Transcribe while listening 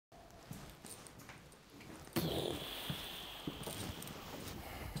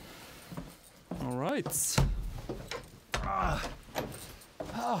right.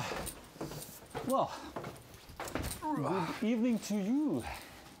 Well, good evening to you,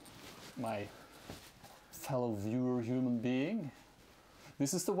 my fellow viewer human being.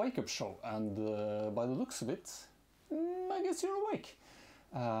 This is the Wake Up Show, and by the looks of it, I guess you're awake.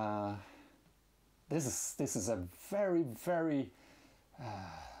 This is a very, very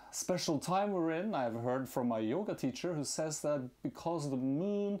special time we're in. I've heard from my yoga teacher who says that because the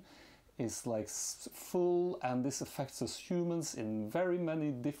moon is like full and this affects us humans in very many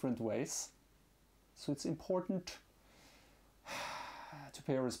different ways. So it's important to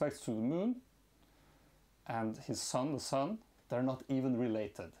pay our respects to the moon and his son, the sun. They're not even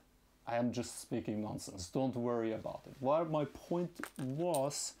related. I am just speaking nonsense. Don't worry about it. What my point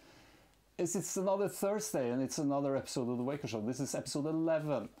was is it's another Thursday and it's another episode of the Wake Up Show. This is episode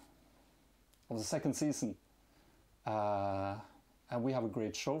 11 of the second season. And we have a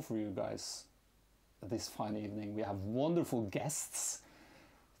great show for you guys this fine evening. We have wonderful guests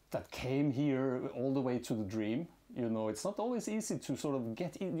that came here all the way to the dream. You know, it's not always easy to sort of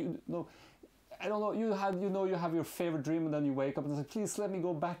get in, you know, I don't know, you have your favorite dream and then you wake up and say, please let me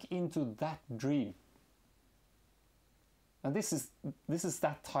go back into that dream. And this is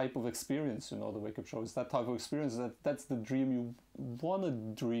that type of experience, you know, the Wake Up Show is that type of experience, that's the dream you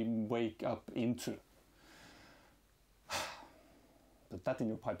want to wake up into. Put that in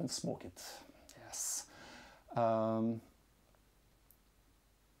your pipe and smoke it. Yes. I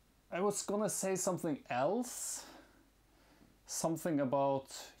was gonna say something else. Something about,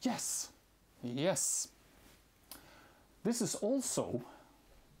 yes. This is also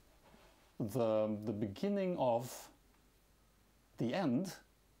the beginning of the end.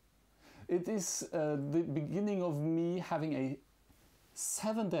 It is the beginning of me having a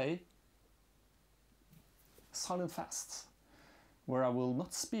 7-day silent fast, where I will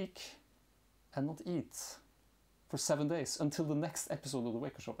not speak and not eat for 7 days until the next episode of the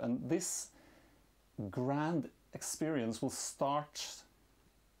Wake Up Show. And this grand experience will start,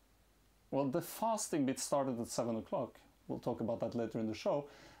 well, the fasting bit started at 7 o'clock. We'll talk about that later in the show.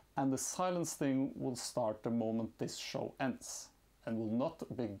 And the silence thing will start the moment this show ends and will not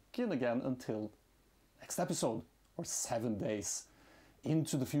begin again until next episode, or 7 days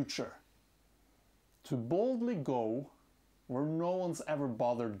into the future. To boldly go where no one's ever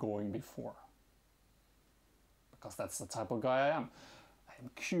bothered going before. Because that's the type of guy I am. I am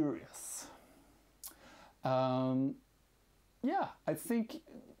curious. Yeah, I think,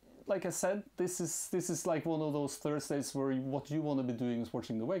 like I said, this is like one of those Thursdays where what you want to be doing is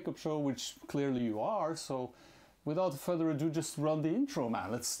watching the Wake Up Show, which clearly you are. So, without further ado, just run the intro,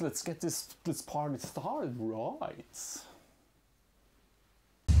 man. Let's get this party started, right?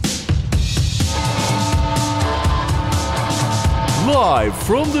 Live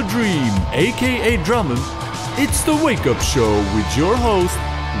from the Dream, aka Drummond, it's the Wake Up Show with your host,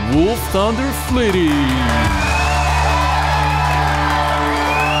 Wolf Thunder Flitty.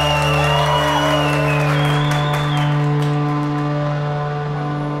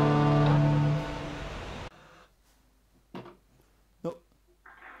 No.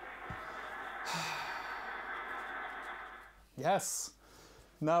 Yes.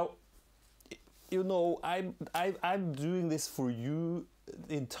 Now, you know, I'm doing this for you,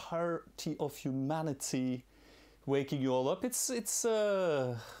 the entirety of humanity, waking you all up. It's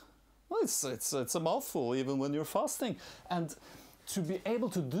a mouthful even when you're fasting. And to be able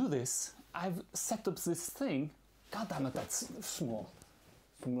to do this, I've set up this thing. God damn it, that's small.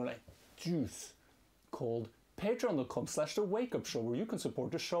 Like juice, called patreon.com/the Wake Up Show, where you can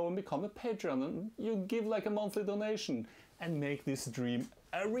support the show and become a Patreon, and you give like a monthly donation and make this dream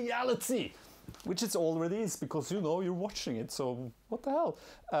a reality. Which it already is, because you know you're watching it, so what the hell.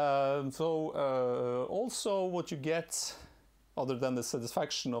 Also what you get, other than the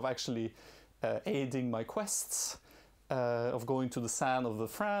satisfaction of actually aiding my quests, of going to the sand of the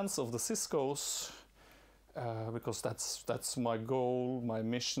France, of the Cisco's, because that's my goal, my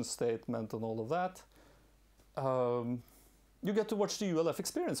mission statement and all of that. You get to watch the ULF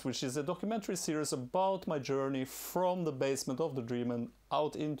Experience, which is a documentary series about my journey from the basement of the dream and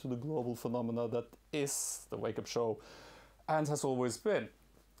out into the global phenomena that is the Wake Up Show and has always been.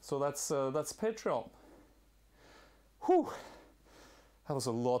 So that's Patreon. Whew. That was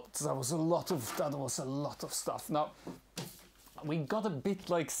a lot of stuff. Now, we got a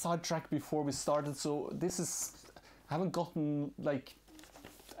bit like sidetracked before we started, so I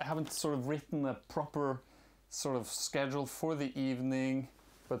haven't sort of written a proper sort of schedule for the evening,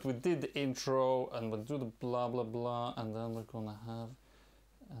 but we did the intro and we'll do the blah blah blah, and then we're gonna have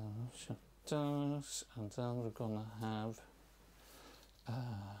and then we're gonna have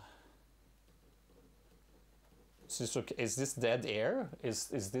okay. Is this dead air?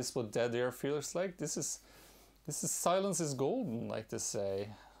 Is this what dead air feels like? This is silence is golden, like they say.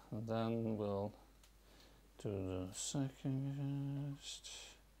 And then we'll do the second, and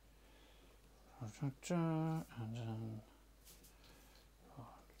then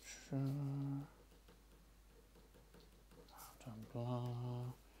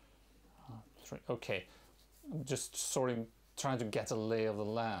okay, I'm just sort of trying to get a lay of the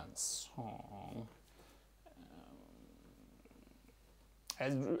land.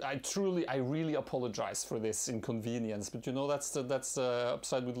 I really apologize for this inconvenience, but you know that's the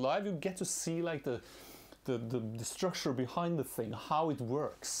upside with live. You get to see like the structure behind the thing, how it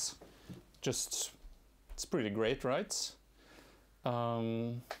works. Just it's pretty great, right?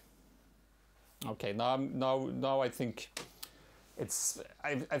 Okay, now I think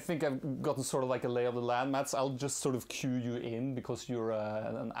I think I've gotten sort of like a lay of the land, Mats. I'll just sort of cue you in because you're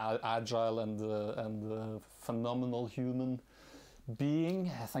an agile and phenomenal human being.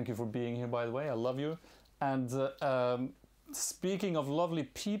 Thank you for being here, by the way. I love you. And speaking of lovely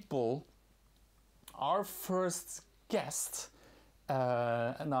people, our first guest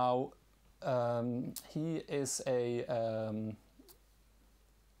now he is a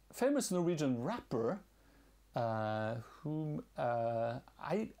famous Norwegian rapper whom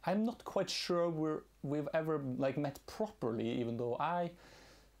I'm not quite sure we've ever like met properly, even though I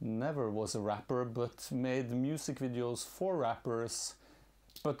never was a rapper but made music videos for rappers.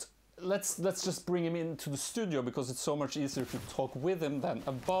 But let's just bring him into the studio because it's so much easier to talk with him than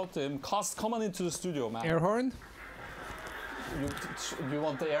about him. Cast, come on into the studio, man. Air horn? You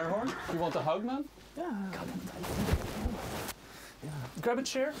want the air horn? You want a hug, man? Yeah. Yeah. Grab a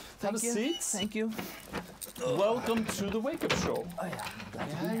chair, have a seat. Thank you. Welcome to the WakeUp Show. Oh yeah.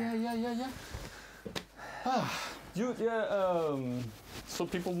 So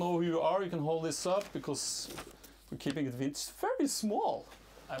people know who you are. You can hold this up because we're keeping it it's very small.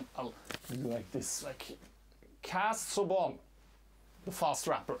 I'll do like this, like Cast Zobon, the fast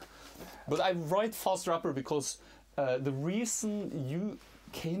rapper. But I write fast rapper because the reason you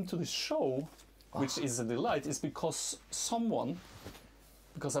came to the show, which is a delight, is because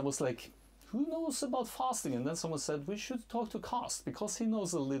I was like, who knows about fasting? And then someone said, we should talk to Cast because he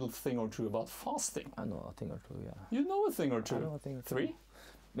knows a little thing or two about fasting. I know a thing or two, yeah. You know a thing or two? I know a thing or two. 3?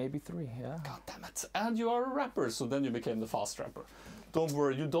 Maybe 3, yeah. God damn it. And you are a rapper, so then you became the fast rapper. Don't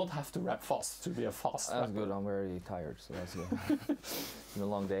worry, you don't have to rap fast to be a fast rapper. That's good, I'm very tired, so that's good. It's been a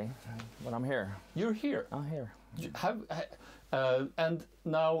long day, but I'm here. You're here? I'm here. You and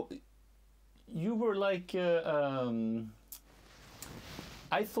now, you were like...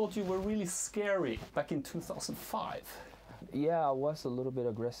 I thought you were really scary back in 2005. Yeah, I was a little bit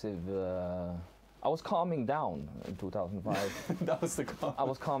aggressive. I was calming down in 2005. That was the call. I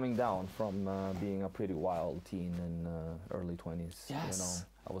was calming down from being a pretty wild teen in early 20s. Yes. You know,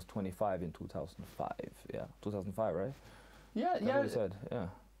 I was 25 in 2005. Yeah, 2005, right? Yeah, That's yeah. what you said. Yeah.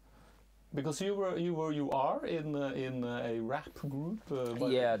 Because you are in a rap group.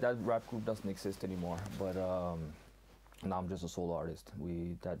 Yeah, that rap group doesn't exist anymore. But now I'm just a solo artist.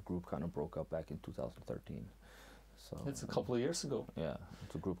 That group kind of broke up back in 2013. So it's a couple of years ago. Yeah,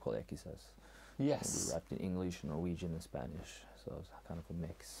 it's a group called Ekisas. Yes. We rapped in English, Norwegian, and Spanish, so it's kind of a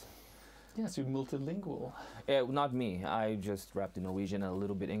mix. Yes, you're multilingual. Yeah, not me. I just rapped in Norwegian and a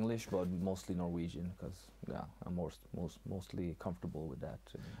little bit English, but mostly Norwegian, because yeah, I'm mostly comfortable with that.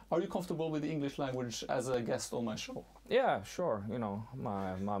 Are you comfortable with the English language as a guest on my show? Yeah, sure. You know,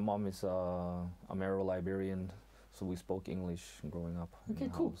 my mom is a Amero-Liberian, so we spoke English growing up. Okay,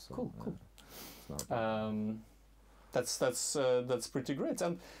 cool, house, so, cool. That's pretty great,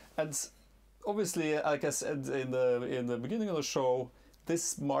 and obviously, like I said in the beginning of the show,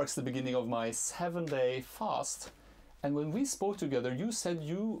 this marks the beginning of my 7-day fast. And when we spoke together, you said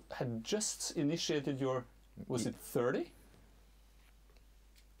you had just initiated your, was it 30?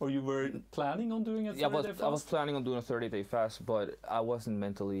 Or you were planning on doing a 30-day fast? I was planning on doing a 30-day fast, but I wasn't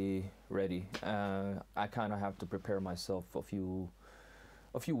mentally ready. I kind of have to prepare myself a few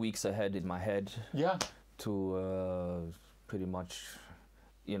weeks ahead in my head. Yeah. To pretty much,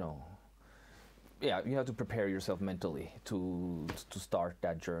 you know, yeah, you have to prepare yourself mentally to start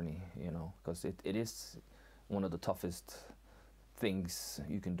that journey, you know, because it is one of the toughest things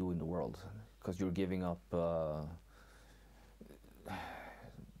you can do in the world, because you're giving up the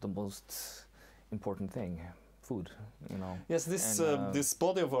most important thing, food, you know. Yes, this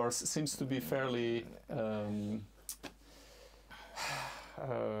body of ours seems to be fairly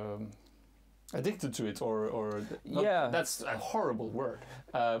addicted to it, or not, Yeah. that's a horrible word,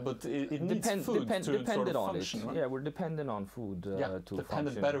 but it needs food to dependent sort of on function, it. right? Yeah, we're dependent on food to dependent,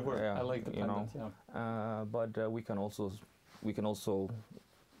 function. better word. Yeah, I like dependent. But we can also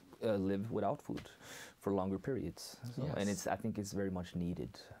live without food for longer periods. So, and I think it's very much needed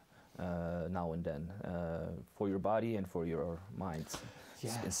now and then for your body and for your mind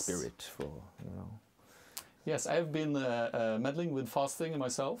and spirit. Yes, I've been meddling with fasting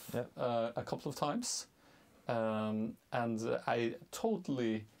myself a couple of times, and I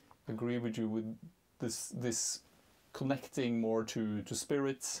totally agree with you with this connecting more to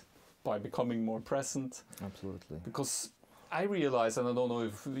spirit by becoming more present. Absolutely. Because I realize, and I don't know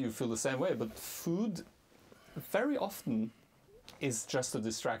if you feel the same way, but food very often is just a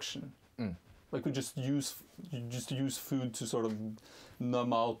distraction. Like we just use food to sort of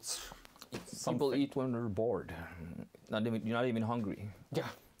numb out something. People eat when they're bored. You're not even hungry. Yeah.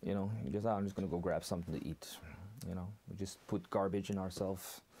 You just, I'm just gonna go grab something to eat. We just put garbage in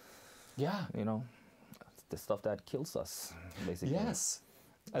ourselves. Yeah. The stuff that kills us, basically. Yes.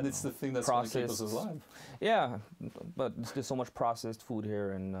 And it's the thing that's going to keep us alive. Yeah, but there's so much processed food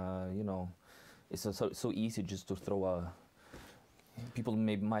here, and it's so easy just to throw people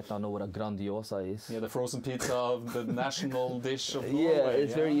might not know what a grandiosa is. Yeah, the frozen pizza, the national dish of Norway. Yeah,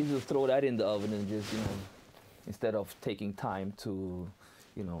 it's very easy to throw that in the oven and just, instead of taking time to,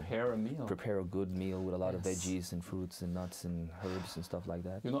 prepare a good meal with a lot of veggies and fruits and nuts and herbs and stuff like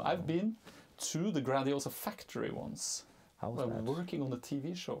that. I've been to the Grandiosa factory once. How was that? Working on a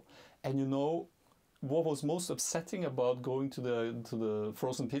TV show. And what was most upsetting about going to the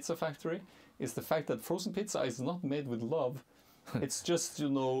frozen pizza factory is the fact that frozen pizza is not made with love. It's just,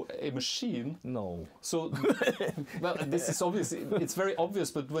 a machine. No. So, well, this is obvious. It's very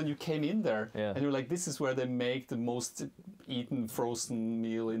obvious, but when you came in there and you're like, this is where they make the most eaten frozen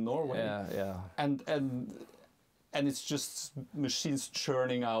meal in Norway. Yeah, yeah. And it's just machines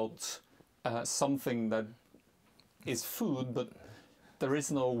churning out something that is food, but there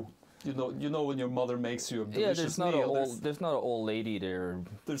is no, when your mother makes you a delicious meal. There's not an old lady there.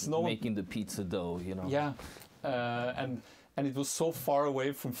 There's no making the pizza dough. Yeah, and it was so far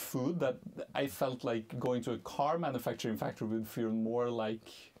away from food that I felt like going to a car manufacturing factory would feel more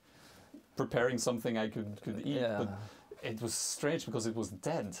like preparing something I could eat. Yeah. But it was strange because it was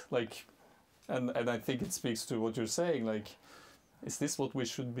dead. Like, and I think it speaks to what you're saying. Like, is this what we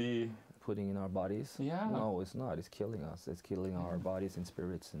should be putting in our bodies? Yeah. No, it's not. It's killing us. It's killing our bodies and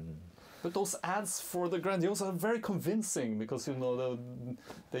spirits. But those ads for the Grandiosa are very convincing because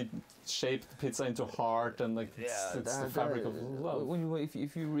they shape the pizza into heart and it's the fabric of love.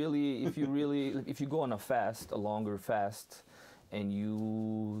 If you go on a longer fast, and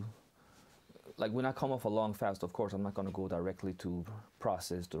when I come off a long fast, of course I'm not going to go directly to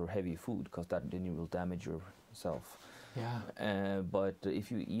processed or heavy food because then you will damage yourself. Yeah. But if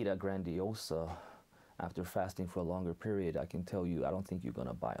you eat a Grandiosa after fasting for a longer period, I can tell you, I don't think you're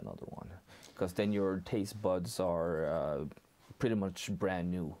gonna buy another one, because then your taste buds are pretty much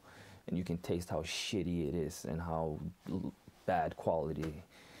brand new, and you can taste how shitty it is and how bad quality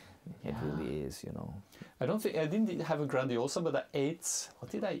it really is. I didn't have a Grandiosa, but I ate.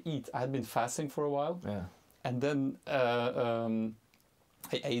 What did I eat? I had been fasting for a while. Yeah. And then I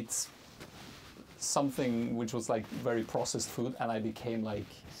ate something which was like very processed food, and I became like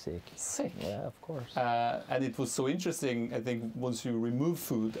sick. Yeah, of course. And it was so interesting. I think once you remove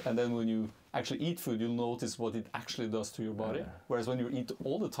food, and then when you actually eat food, you'll notice what it actually does to your body. Whereas when you eat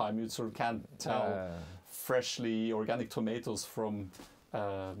all the time, you sort of can't tell freshly organic tomatoes from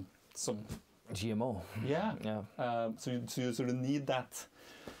some GMO. Yeah. So you sort of need that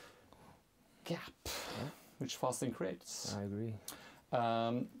gap, which fasting creates. I agree.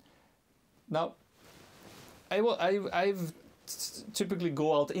 Now, I've typically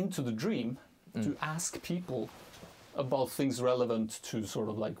go out into the dream to ask people about things relevant to sort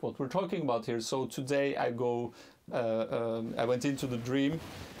of like what we're talking about here. So today I went into the dream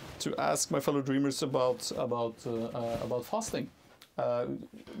to ask my fellow dreamers about fasting.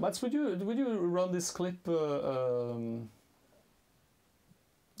 Mats, would you run this clip?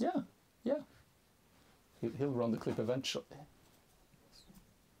 Yeah. He'll run the clip eventually.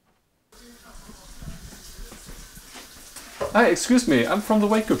 Hi, excuse me, I'm from the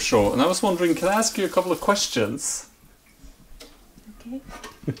WakeUp Show, and I was wondering, can I ask you a couple of questions? Okay.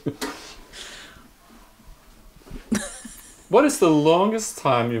 What is the longest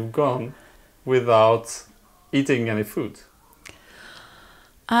time you've gone without eating any food?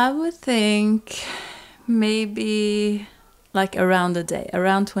 I would think maybe like around a day,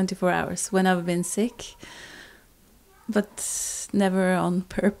 around 24 hours when I've been sick, but never on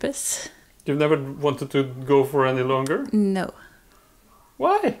purpose. You've never wanted to go for any longer? No.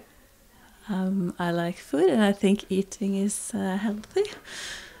 Why? I like food and I think eating is healthy.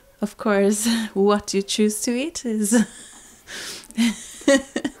 Of course, what you choose to eat is...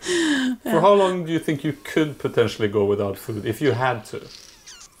 For how long do you think you could potentially go without food if you had to?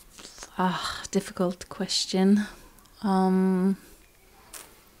 Difficult question. I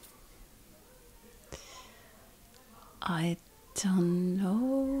don't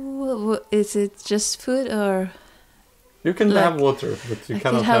know. Is it just food or... You can Like, have water, but you I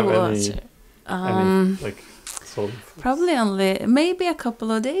cannot could have have water. any like solid foods. Probably only maybe a couple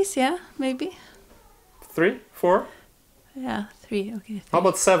of days. Yeah, maybe. 3, 4? Yeah, 3. Okay. 3. How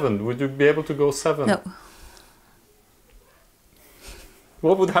about 7? Would you be able to go 7? No.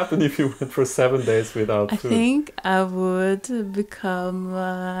 What would happen if you went for 7 days without I food? think I would become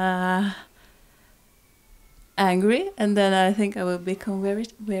angry, and then I think I would become very,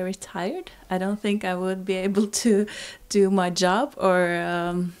 very tired. I don't think I would be able to do my job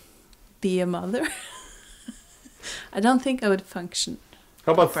or be a mother. I don't think I would function.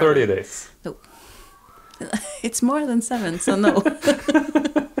 How about properly. 30 days? No. It's more than 7, so no.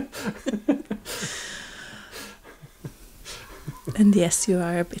 And yes, you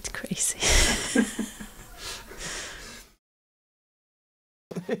are a bit crazy.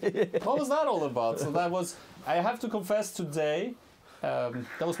 What was that all about? So that was, I have to confess today,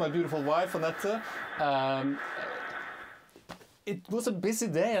 that was my beautiful wife, Annette. It was a busy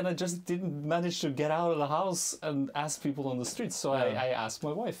day and I just didn't manage to get out of the house and ask people on the streets. So I asked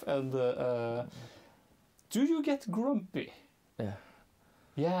my wife, and do you get grumpy? Yeah.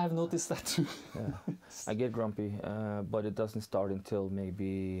 Yeah, I've noticed that too. Yeah, I get grumpy, but it doesn't start until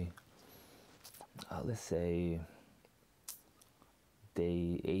maybe, let's say,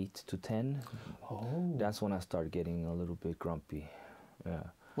 day 8 to 10. Oh. That's when I start getting a little bit grumpy. Yeah.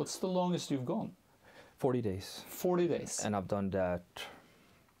 What's the longest you've gone? 40 days. 40 days. And I've done that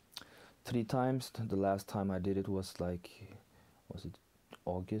 3 times. The last time I did it was like, was it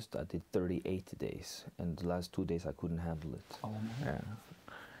August? I did 38 days. And the last 2 days I couldn't handle it. Oh, man. Yeah.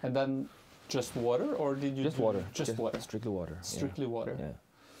 And then just water, or did you Just do water. Just water. Strictly water. Strictly water. Yeah.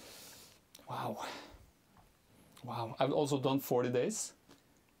 Wow. Wow. I've also done 40 days,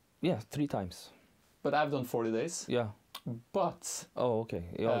 Yeah, 3 times. but I've done 40 days. Yeah. But Oh, okay.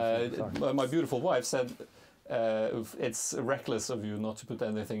 Yeah, sorry. my beautiful wife said it's reckless of you not to put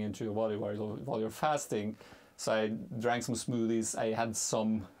anything into your body while you're fasting. So I drank some smoothies. I had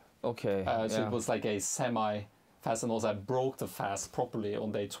some. Okay. So yeah. it was like a semi-fast, and also I broke the fast properly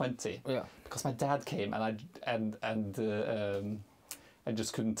on day 20. Yeah. Because my dad came and I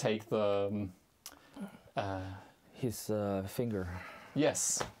just couldn't take the. His finger,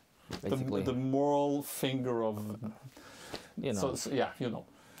 Yes. basically. The moral finger of. You know, So yeah, you know.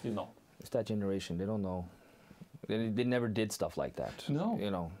 it's that generation. They don't know. They never did stuff like that. No.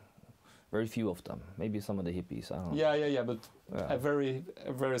 You know, very few of them. Maybe some of the hippies. I don't know. Yeah. But Yeah. a very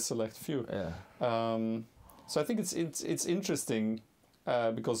select few. Yeah. So I think it's interesting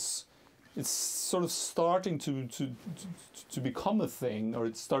because it's sort of starting to become a thing, or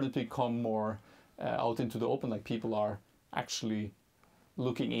it's starting to become more out into the open. Like people are actually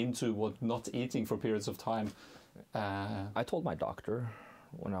looking into what not eating for periods of time. I told my doctor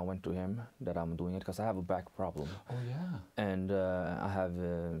when I went to him that I'm doing it because I have a back problem. Oh yeah. And I have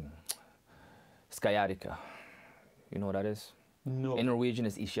sciatica. You know what that is? No. In Norwegian,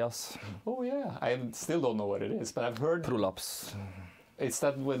 it's ischias. Oh yeah. I still don't know what it is, but I've heard. Prolaps. It's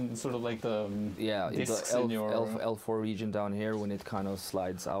that when sort of like the Yeah, discs the in your. L4 region down here when it kind of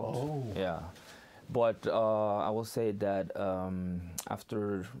slides out. Oh. Yeah. But I will say that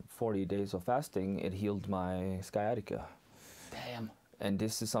after 40 days of fasting, it healed my sciatica. Damn. And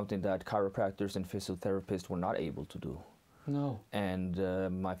this is something that chiropractors and physiotherapists were not able to do. No. And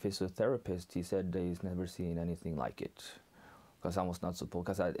my physiotherapist, he said that he's never seen anything like it. Because I was not supposed,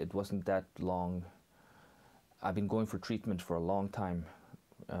 because it wasn't that long. I've been going for treatment for a long time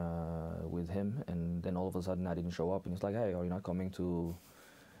with him, and then all of a sudden I didn't show up, and he's like, "Hey, are you not coming to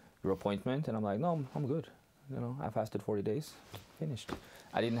your appointment?" And I'm like, "No, I'm good. You know, I fasted 40 days, finished."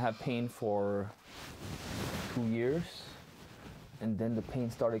 I didn't have pain for 2 years, and then the pain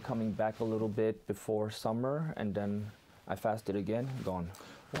started coming back a little bit before summer, and then I fasted again, gone.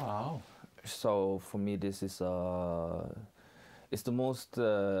 Wow. So for me, this is it's the most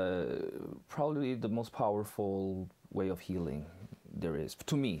probably the most powerful way of healing there is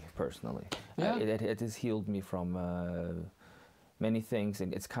to me personally. Yeah. It has healed me from many things,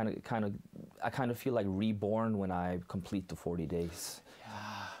 and it's kind of I kind of feel like reborn when I complete the 40 days.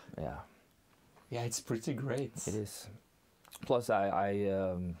 Yeah. Yeah. Yeah, it's pretty great. It is. Plus,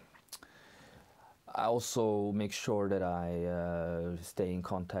 I also make sure that I stay in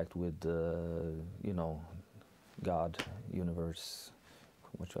contact with, you know, God, universe,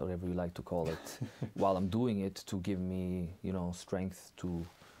 whatever you like to call it, while I'm doing it, to give me, you know, strength to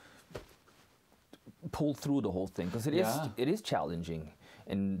pull through the whole thing, because it is challenging,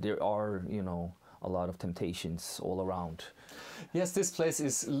 and there are, you know, a lot of temptations all around. Yes, this place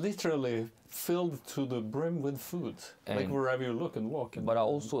is literally filled to the brim with food, like wherever you look and walk. But I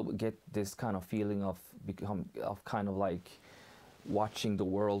also get this kind of feeling of kind of like watching the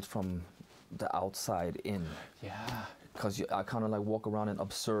world from the outside in. Yeah. Because I kind of like walk around and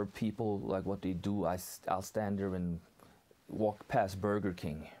observe people, like what they do. I'll stand there and walk past Burger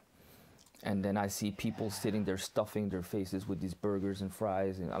King, and then I see people sitting there stuffing their faces with these burgers and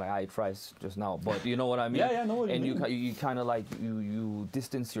fries. And like, I ate fries just now, but you know what I mean? Yeah, I know what you mean. And you kind of like you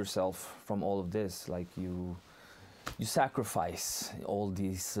distance yourself from all of this. Like you sacrifice all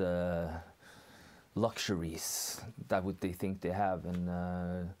these luxuries that they think they have,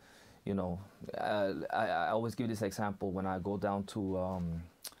 and you know, I always give this example when I go down to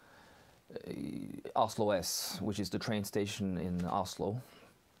Oslo S, which is the train station in Oslo.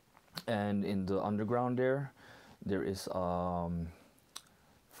 And in the underground there is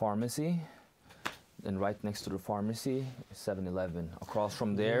pharmacy, and right next to the pharmacy is 7-Eleven. Across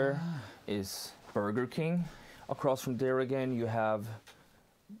from there is Burger King. Across from there again you have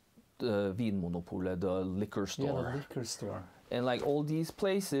the Vinmonopolet, the liquor store. Yeah, the liquor store. And like all these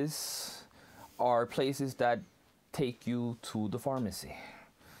places are places that take you to the pharmacy.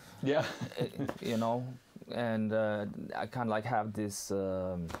 Yeah. You know, and I kind of like have this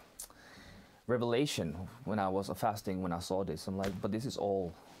revelation when I was fasting, when I saw this. I'm like, but this is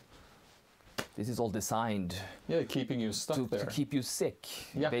all designed, keeping you stuck there, to keep you sick,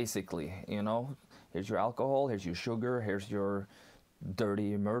 basically. You know, here's your alcohol, here's your sugar, here's your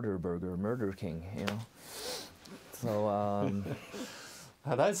dirty murder burger, Murder King. You know, so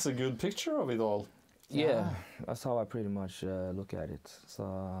that's a good picture of it all. Yeah, that's how I pretty much look at it.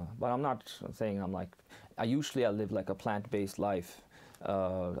 So, but I'm not saying I'm like. I live like a plant-based life.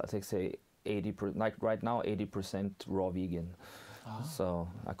 I think say 80%. Like right now, 80% raw vegan. So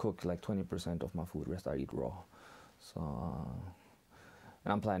I cook like 20% of my food. Rest I eat raw. So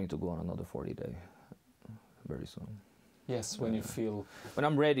and I'm planning to go on another 40-day very soon. Yes, when you feel. When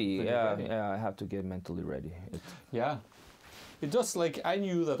I'm ready, I have to get mentally ready. It just like I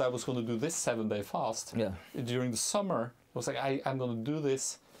knew that I was going to do this 7-day fast. Yeah. During the summer, I was like, I'm going to do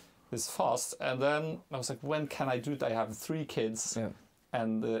this fast, and then I was like, when can I do it? I have 3 kids,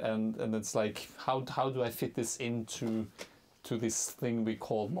 and it's like, how do I fit this into this thing we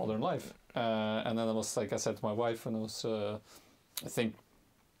call modern life? And then I was like, I said to my wife, and I think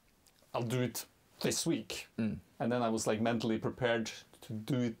I'll do it this week, and then I was like mentally prepared to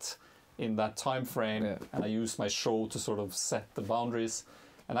do it in that time frame, and I used my show to sort of set the boundaries.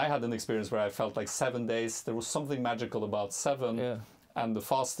 And I had an experience where I felt like 7 days, there was something magical about 7 and the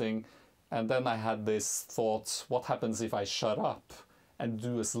fasting. And then I had this thought, what happens if I shut up and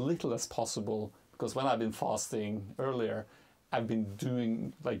do as little as possible? Because when I've been fasting earlier, I've been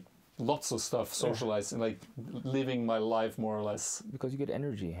doing like lots of stuff, socializing, like living my life more or less. Because you get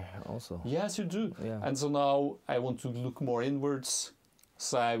energy also. Yes, you do. And so now I want to look more inwards.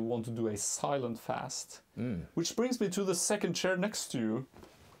 So I want to do a silent fast, which brings me to the second chair next to you,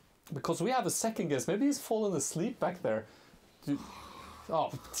 because we have a second guest. Maybe he's fallen asleep back there.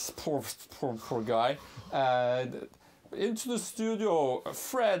 Oh, poor guy. Into the studio,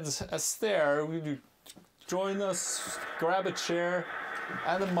 Fred Astaire. Will you join us? Grab a chair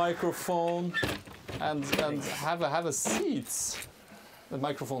and a microphone, and have a seat. The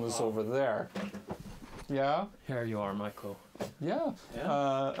microphone is over there. Yeah. Here you are, Michael. Yeah.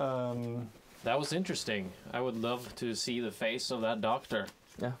 That was interesting. I would love to see the face of that doctor.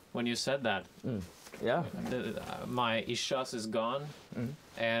 Yeah. When you said that. Yeah. My issues is gone,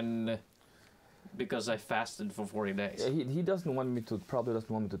 and because I fasted for 40 days. He doesn't want me to. Probably doesn't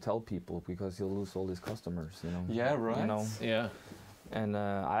want me to tell people because he'll lose all his customers. You know. Yeah. Right. You know. Yeah. And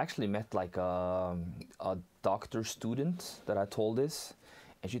I actually met like a doctor student that I told this,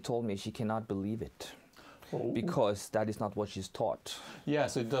 and she told me she cannot believe it. Because that is not what she's taught. Yeah,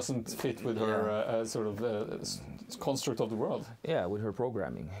 so it doesn't fit with her sort of construct of the world. Yeah, with her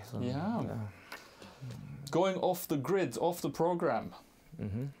programming. So, Going off the grid, off the program.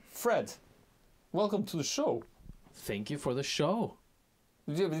 Fred, welcome to the show. Thank you for the show.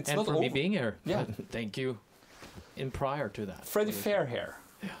 Yeah, but it's and not for me being here. Yeah. Thank you in prior to that. Freddie Fairhair.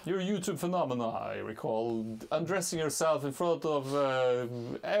 You're a YouTube phenomenon, I recall. Undressing yourself in front of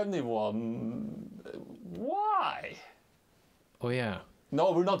anyone. Why? Oh, yeah.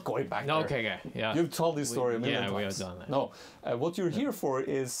 No, we're not going back No, there. okay, yeah. You've told this story a million yeah, times. we have done that. No, what you're here for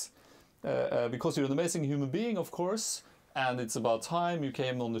is because you're an amazing human being, of course, and it's about time you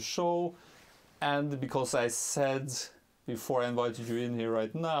came on the show, and because I said before I invited you in here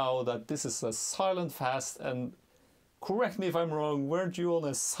right now that this is a silent fast, and correct me if I'm wrong, weren't you on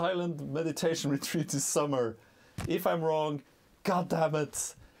a silent meditation retreat this summer? If I'm wrong, God damn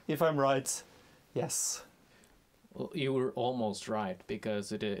it. If I'm right, yes. Well, you were almost right,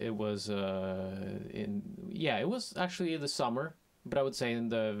 because it was it was actually the summer, but I would say in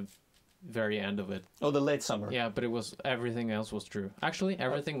the very end of it. Oh, the late summer. Yeah, but it was everything else was true. Actually,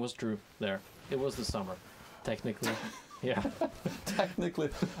 everything was true there. It was the summer, technically. Yeah. Technically,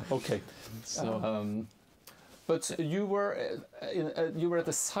 okay. So, but you were at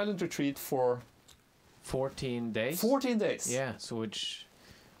a silent retreat for 14 days. 14 days. Yeah.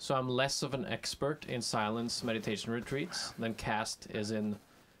 So I'm less of an expert in silence meditation retreats than Cast is in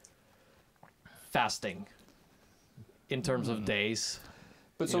fasting. In terms of days.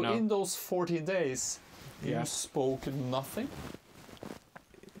 But so in those 14 days, you spoke nothing?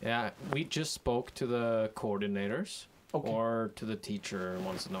 Yeah, we just spoke to the coordinators Okay. or to the teacher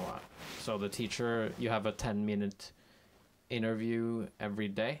once in a while. So the teacher, you have a 10-minute interview every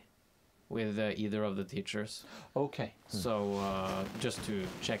day with either of the teachers. Okay. So just to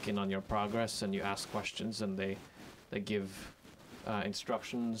check in on your progress, and you ask questions, and they give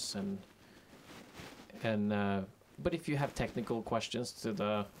instructions and but if you have technical questions to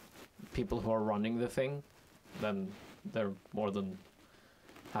the people who are running the thing, then they're more than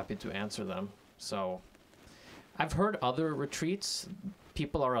happy to answer them. So I've heard other retreats,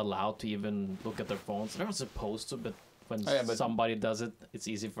 people are allowed to even look at their phones. They're not supposed to, but when somebody does it, it's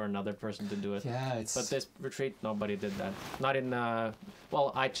easy for another person to do it. Yeah, it's... But this retreat, nobody did that. Not in,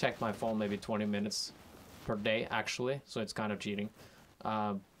 well, I checked my phone maybe 20 minutes per day, actually, so it's kind of cheating.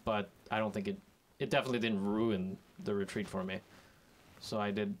 But I don't think it definitely didn't ruin the retreat for me. So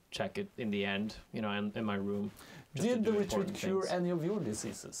I did check it in the end, in my room. Did the retreat cure any of your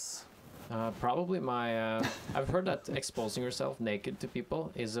diseases? Probably I've heard that exposing yourself naked to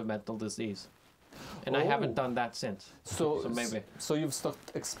people is a mental disease. And I haven't done that since. So maybe. So you've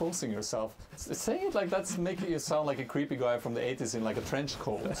stopped exposing yourself. Saying it like that's making you sound like a creepy guy from the 80s in like a trench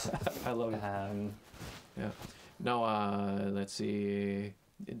coat. I love it. Yeah. No, let's see.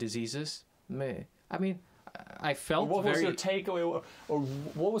 Diseases? I mean, I felt what was your takeaway, or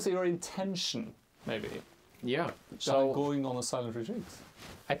what was your intention, maybe? Yeah. So going on a silent retreat.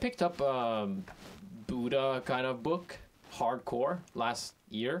 I picked up a Buddha kind of book, hardcore, last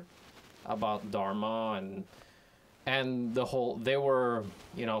year, about Dharma and the whole. They were,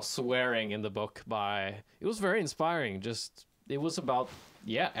 swearing in the book by. It was very inspiring. It was about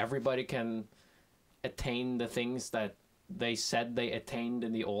everybody can attain the things that they said they attained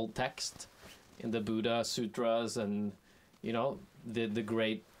in the old text, in the Buddha sutras, and the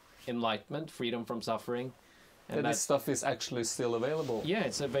great enlightenment, freedom from suffering. And this stuff is actually still available. Yeah,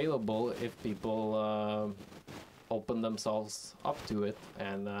 it's available if people open themselves up to it,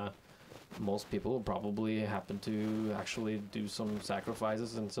 and most people will probably happen to actually do some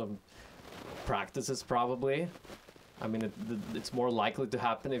sacrifices and some practices. Probably, I mean, it's more likely to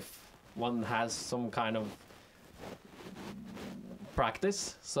happen if one has some kind of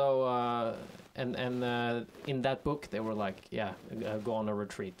practice. So and in that book they were like, go on a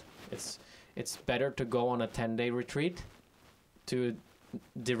retreat. It's better to go on a 10-day retreat to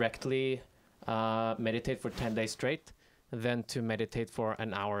directly meditate for 10 days straight than to meditate for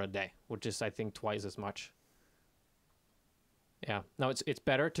an hour a day, which is I think twice as much. Yeah, no, it's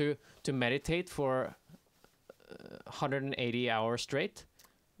better to meditate for 180 hours straight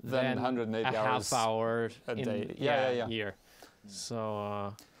than 180 a hours half hour a day. Yeah. Year.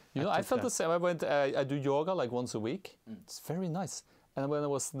 So I felt the same. I do yoga like once a week. It's very nice. And when I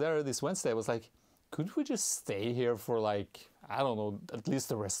was there this Wednesday, I was like, could we just stay here for like, I don't know, at least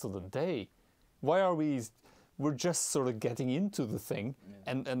the rest of the day? Why are we're just sort of getting into the thing,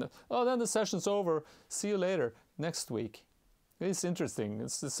 and then the session's over, see you later, next week. It's interesting,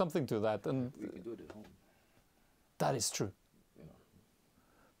 there's something to that. And we can do it at home. That is true. Yeah.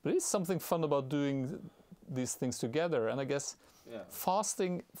 But it's something fun about doing these things together, and I guess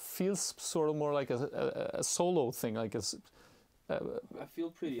fasting feels sort of more like a solo thing, like I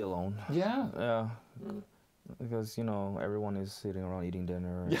feel pretty alone. Yeah. Yeah. Because everyone is sitting around eating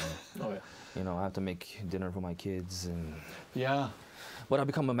dinner. And, I have to make dinner for my kids, and but I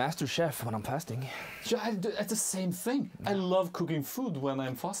become a master chef when I'm fasting. Yeah, I do the same thing. I love cooking food when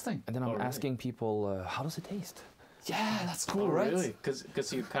I'm fasting. And then I'm asking people, how does it taste? Yeah, that's cool, right? Really?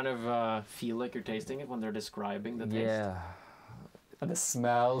 Because you kind of feel like you're tasting it when they're describing the taste. Yeah. And the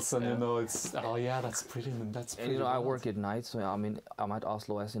smells, and you know, it's that's pretty. That's pretty. And you know, I wild. work at night, so I mean, I'm at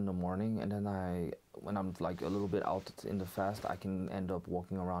Oslo S in the morning, and then when I'm like a little bit out in the fast, I can end up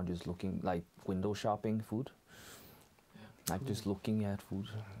walking around just looking, like window shopping food, like just looking at food,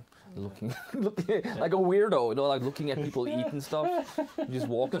 looking like a weirdo, you know, like looking at people eat and stuff. Just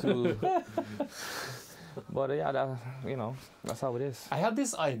walk through. But yeah, you know, that's how it is. I had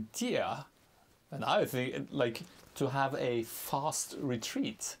this idea, and I think like to have a fast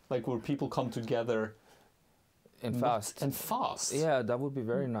retreat, like where people come together And fast. and fast. Yeah, that would be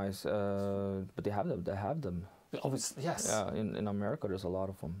very nice. But they have them. They have them. Obviously, yes. Yeah, in America, there's a lot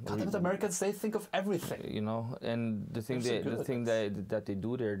of them. God damn it, Americans, they think of everything. You know, and the thing that they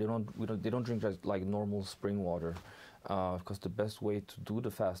do there, they don't drink like normal spring water, because the best way to do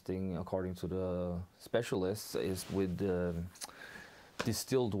the fasting, according to the specialists, is with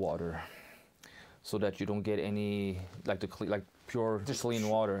distilled water, so that you don't get any like pure Just clean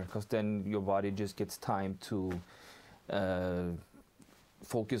water, because then your body just gets time to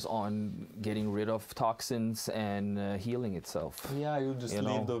focus on getting rid of toxins and healing itself. Yeah, you just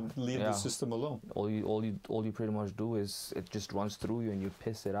leave the yeah. system alone. All you pretty much do is it just runs through you and you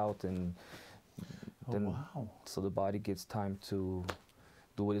piss it out, and then wow. so the body gets time to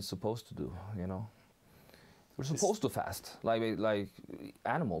do what it's supposed to do. You know, we're supposed to fast like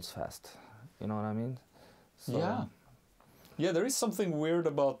animals fast. You know what I mean? So, yeah. There is something weird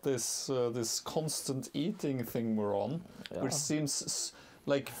about this this constant eating thing we're on, which seems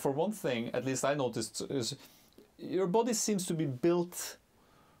like, for one thing, at least I noticed, is your body seems to be built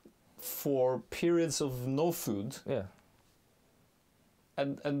for periods of no food. Yeah.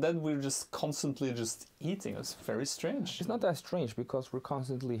 And then we're just constantly just eating. It's very strange. It's not that strange, because we're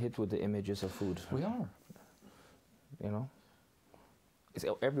constantly hit with the images of food. We are. You know? It's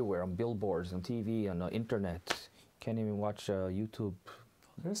everywhere, on billboards, on TV, on the internet. Can't even watch YouTube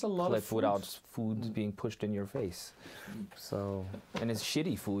There's a lot clip of food. without food being pushed in your face. So, and it's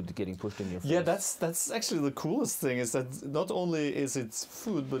shitty food getting pushed in your face. Yeah, that's actually the coolest thing, is that not only is it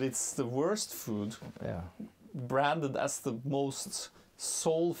food, but it's the worst food, Yeah. branded as the most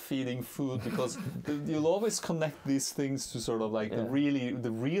soul-feeding food, because you'll always connect these things to sort of like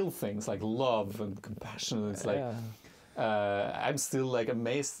the real things, like love and compassion. And it's like I'm still like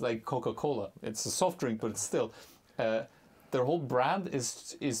amazed, like Coca-Cola. It's a soft drink, but it's still their whole brand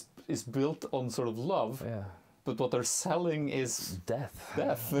is built on sort of love. Yeah. But what they're selling is Death.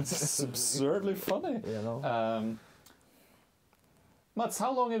 death. It's absurdly funny. You know. Mats,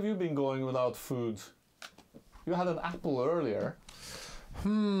 how long have you been going without food? You had an apple earlier.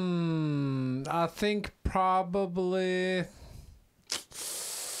 I think probably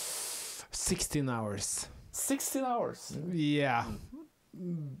 16 hours. 16 hours. Yeah.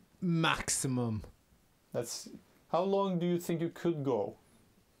 Maximum. That's how long do you think you could go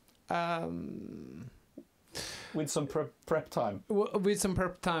with some prep time? With some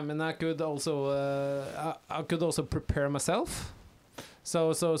prep time, and I could also prepare myself.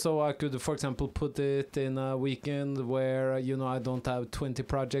 So I could, for example, put it in a weekend where I don't have 20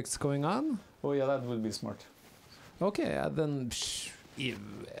 projects going on. Oh yeah, that would be smart. Okay, then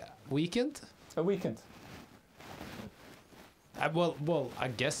weekend. A weekend. Well, I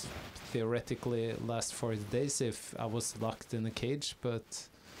guess theoretically last 40 days if I was locked in a cage, but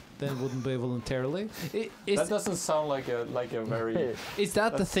then wouldn't be voluntarily. That doesn't sound like a very. Is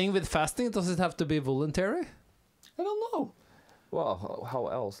that the thing with fasting? Does it have to be voluntary? I don't know. Well, how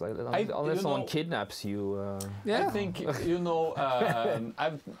else? Like, unless someone kidnaps you. Yeah. I think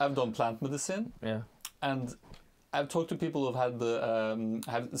I've done plant medicine. Yeah. And I've talked to people who've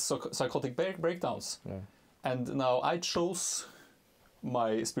had psychotic breakdowns. Yeah. And now I chose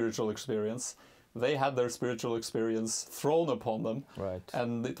my spiritual experience. They had their spiritual experience thrown upon them. Right.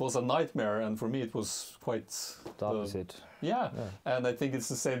 And it was a nightmare. And for me, it was quite the opposite. Yeah. And I think it's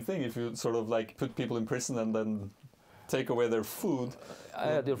the same thing. If you sort of like put people in prison and then take away their food,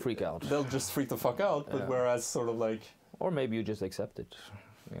 They'll freak out. they'll just freak the fuck out. But whereas sort of like... Or maybe you just accept it.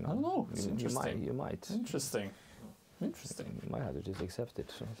 You know? I don't know. It's interesting. You might. Interesting. You might have to just accept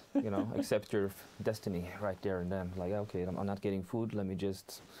it. Accept your destiny right there and then. Like, okay, I'm not getting food. Let me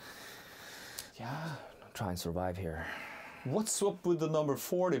just try and survive here. What's up with the number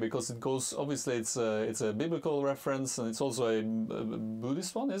 40? Because it goes, obviously it's a biblical reference, and it's also a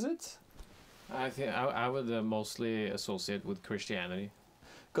Buddhist one, is it? I think I would mostly associate with Christianity.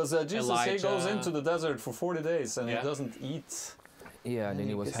 Because Jesus, he goes into the desert for 40 days and he doesn't eat. Yeah, and then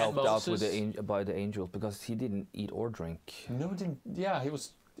he was helped out with by the angels because he didn't eat or drink. No, he didn't. Yeah, he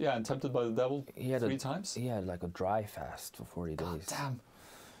was and tempted by the devil 3 times. He had like a dry fast for 40 days. Damn.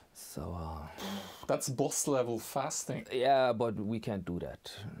 So That's boss level fasting. yeah, but we can't do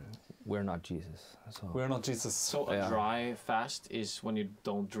that. We're not Jesus. So We're not Jesus. So a Yeah. dry fast is when you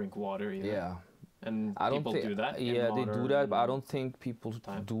don't drink water either. yeah. And I don't people think do that. in Yeah, they do modern that, but I don't think people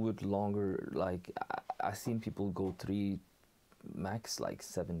time. do it longer. Like I've seen people go 3, max like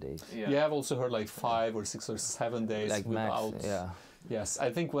 7 days. Yeah, I've also heard like 5 or 6 or 7 days Like without. max, yeah. Yes, I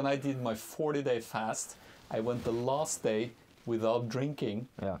think when I did my 40-day fast, I went the last day without drinking,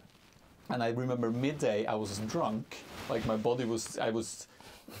 Yeah. and I remember midday I was drunk, like my body was, I was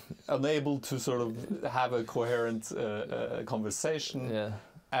unable to sort of have a coherent conversation, Yeah.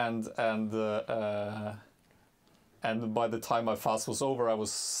 and by the time my fast was over, I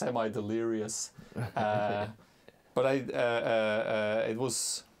was semi-delirious. But it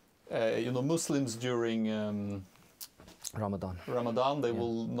was, Muslims during Ramadan. Ramadan, they Yeah.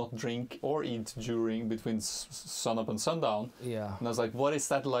 will not drink or eat during between sunup and sundown. Yeah. And I was like, what is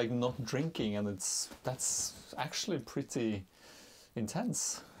that like not drinking? And that's actually pretty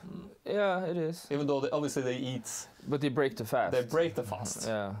intense. Yeah, it is. Even though obviously they eat, But they break the fast. they break the fast.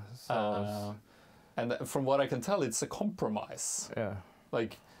 Yeah. So And from what I can tell, it's a compromise. yeah.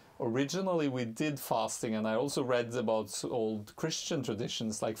 Like originally we did fasting, and I also read about old Christian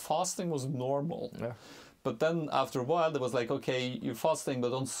traditions. Like fasting was normal. Yeah. But then after a while, there was like, okay, you're fasting,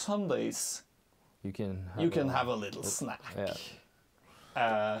 but on Sundays You can. have a little snack.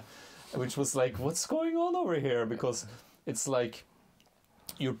 Yeah. Which was like, what's going on over here? Because it's like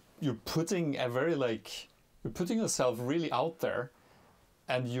you're putting you're putting yourself really out there,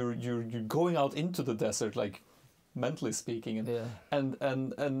 and you're going out into the desert, like mentally speaking, and Yeah.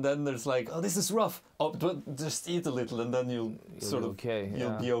 and then there's like, oh, this is rough. Oh, just eat a little, and then you'll sort be of okay.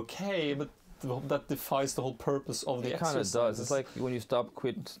 you'll Yeah. be okay. But that defies the whole purpose of the It kind of exercise. does. It's like when you stop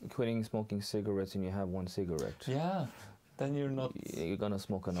quitting smoking cigarettes and you have one cigarette. yeah, then you're not. You're gonna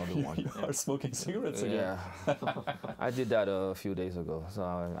smoke another one. You are smoking cigarettes again. Yeah. I did that a few days ago, so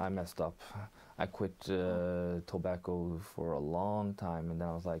I messed up. I quit tobacco for a long time, and then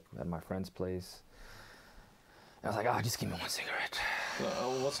I was like at my friend's place. I was like, just give me one cigarette.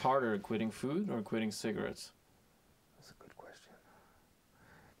 What's harder, quitting food or quitting cigarettes? That's a good question.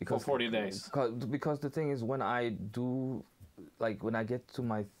 For 40 days. Because the thing is, when I do, like when I get to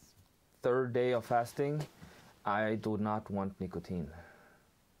my 3rd day of fasting, I do not want nicotine.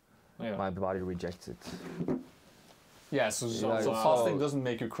 Yeah. My body rejects it. Yeah, so So, fasting doesn't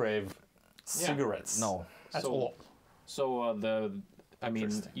make you crave cigarettes. No. At So- all. So I mean,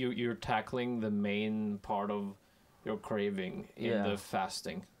 Interesting. you're tackling the main part of your craving in Yeah. the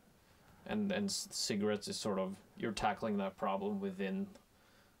fasting, and cigarettes is sort of you're tackling that problem within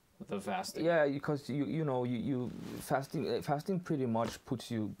the fasting. Yeah, because you fasting pretty much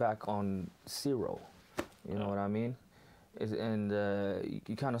puts you back on 0. You know what I mean? And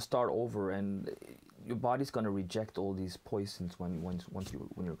you kind of start over, and your body's gonna reject all these poisons when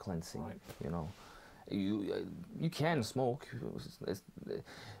you're cleansing. Right. You know, you can smoke,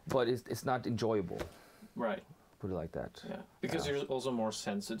 but it's not enjoyable. Right. Put it like that. Yeah. Because you're also more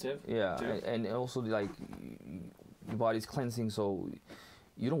sensitive. Yeah, too. and also like your body's cleansing, so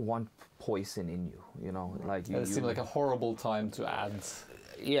you don't want poison in you. You know, like It seemed like a horrible time to add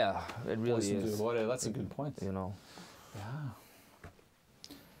yeah, it really poison to is. your body. That's a good point. You know. Yeah.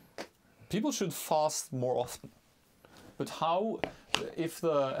 People should fast more often. But how, if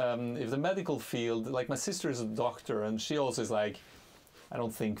the medical field, like my sister is a doctor, and she also is like, I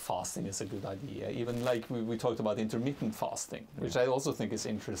don't think fasting is a good idea. Even like we talked about intermittent fasting, which I also think is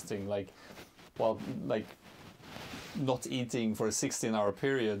interesting. Like, well, like not eating for a 16-hour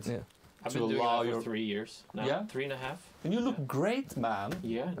period. Yeah. I've to been doing allow that for your- 3 years now. Yeah? 3.5. And you look great, man.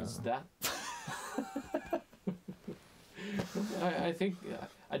 Yeah, it's that. I think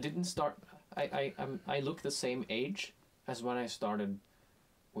I didn't start. I look the same age as when I started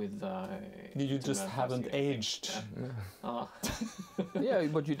with. You just intermittent haven't fasting, I think. aged. Uh, Yeah,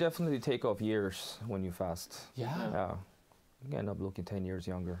 but you definitely take off years when you fast. Yeah. Yeah, you end up looking 10 years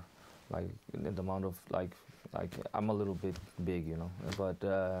younger, like in the amount of like I'm a little bit big, you know. But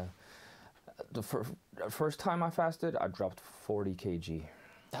the first time I fasted, I dropped 40 kg.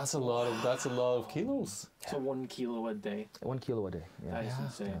 That's a lot of kilos. So 1 kilo a day. 1 kilo a day. Yeah. That is Yeah.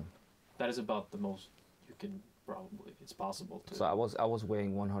 insane. Yeah. That is about the most you can probably. It's possible to. So I was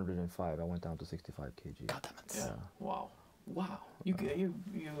weighing 105. I went down to 65 kg. God damn it. Yeah. Wow. Wow. You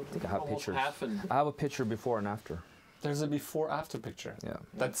think I have almost pictures. half an. I have a picture before and after. There's a before-after picture. Yeah.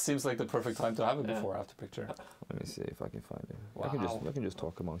 That seems like the perfect time to have a Yeah. before-after picture. Let me see if I can find it. Wow. I can just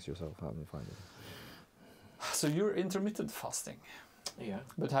talk amongst yourself. I haven't find it. So you're intermittent fasting. Yeah.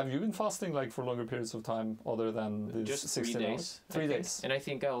 But have you been fasting like for longer periods of time other than these Just 16 3 hours? days. 3 I think. days. And I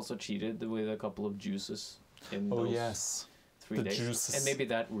think I also cheated with a couple of juices in Oh those yes. 3 the days. juices. And maybe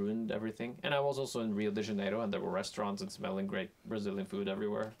that ruined everything. And I was also in Rio de Janeiro, and there were restaurants and smelling great Brazilian food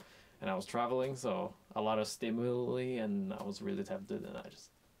everywhere. And I was traveling, so a lot of stimuli, and I was really tempted, and I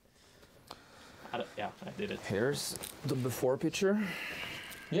did it. Here's the before picture.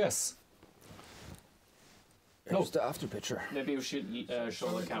 Yes. Here's the after picture. Maybe you should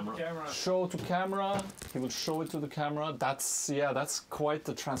show the camera. Show to camera. He will show it to the camera. That's quite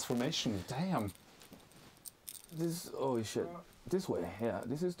the transformation. Damn. This, oh shit. This way, yeah.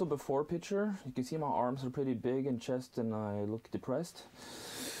 This is the before picture. You can see my arms are pretty big and chest, and I look depressed.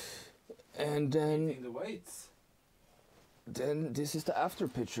 And then the weights. Then this is the after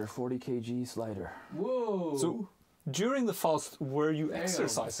picture, 40 kg slider. Whoa. So during the fast, were you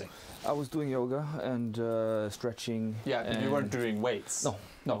exercising? I was doing yoga and stretching. Yeah, but you weren't doing weights. No.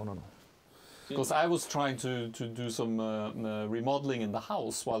 No. Because I was trying to do some remodeling in the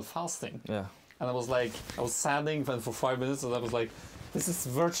house while fasting. Yeah. And I was standing for 5 minutes, and I was like, this is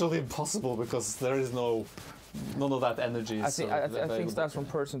virtually impossible because there is none of that energy. I think that's from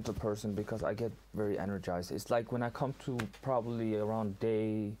person to person, because I get very energized. It's like when I come to probably around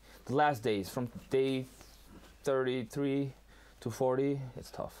the last days, from day 33 to 40, it's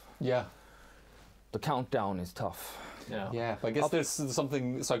tough. Yeah. The countdown is tough. Yeah. Yeah, but I guess there's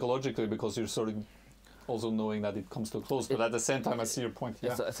something psychologically, because you're sort of also knowing that it comes to a close. But at the same time, I see your point.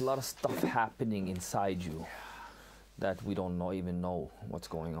 Yeah. It's a lot of stuff happening inside you that we don't even know what's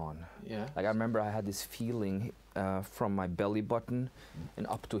going on. Yeah. Like I remember I had this feeling from my belly button and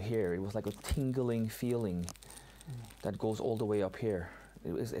up to here. It was like a tingling feeling that goes all the way up here.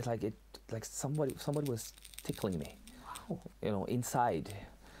 It's like somebody was tickling me. Wow. You know, inside.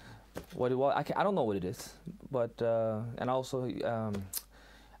 What it was, I don't know what it is, but and also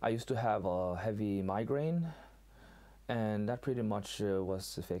I used to have a heavy migraine, and that pretty much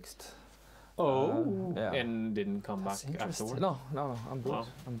was fixed. Oh. Yeah. And didn't come That's back interesting. afterwards. No, I'm good. Wow.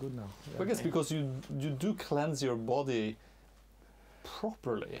 I'm good now. I guess because you do cleanse your body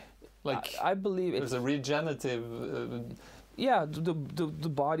properly. Like I believe there's it's a regenerative. yeah. The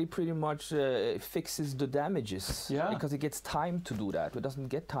body pretty much fixes the damages. Yeah. Because it gets time to do that. It doesn't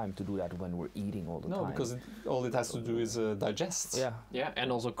get time to do that when we're eating all the No, time. because all it has to do is digest. Yeah. Yeah,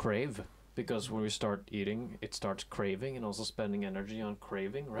 and also crave. Because when we start eating, it starts craving, and also spending energy on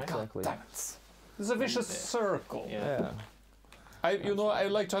craving, right? Exactly. Damn it. It's a vicious circle. Yeah. Yeah. I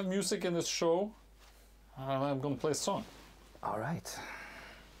like to have music in this show. I'm gonna play a song. All right.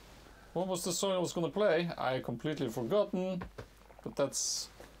 What was the song I was gonna play? I completely forgotten. But that's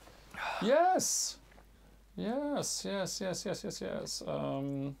yes. There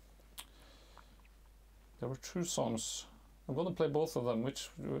were 2 songs. I'm gonna play both of them. Which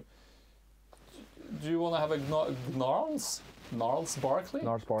do you want to have a Gnarls? Gnarls Barkley?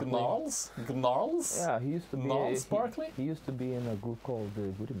 Gnarls Barkley. Gnarls? Yeah, he used to be. Gnarls Barkley? He used to be in a group called the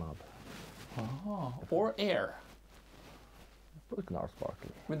Booty Mob. Oh, or Air. Put Gnarls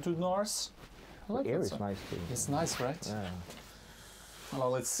Barkley. With two Gnars. I like Air that is song. nice too. It's nice, right? Yeah.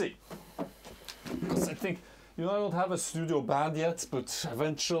 Well, let's see. Because I think, I don't have a studio band yet, but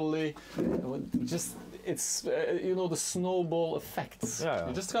eventually, it's, the snowball effects. Yeah,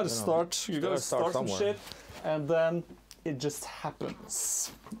 You just gotta start, you gotta start some somewhere. shit, and then it just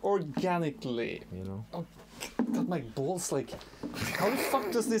happens. Organically. God, my balls, like, how the fuck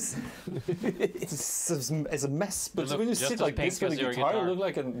does this... this is a mess, but Look, when you just sit as like pink this with a as your guitar, you guitar. look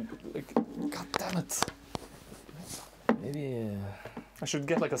like God damn it. Maybe. I should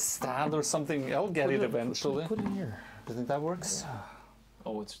get like a stand or something. I'll get it eventually. Put it in here. Do you think that works?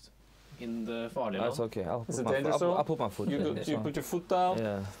 Oh, it's in the farlig That's now. okay. I'll Is put it my danger zone? I'll put my foot in. You put your foot down.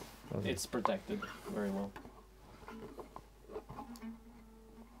 Yeah. Okay. It's protected very well.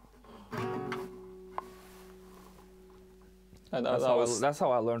 And That's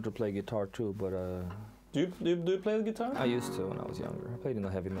how I learned to play guitar too. But do you play the guitar? I used to when I was younger. I played in a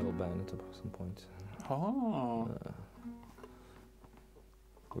heavy metal band at some point. Oh.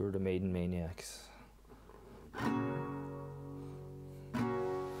 We were the Maiden Maniacs.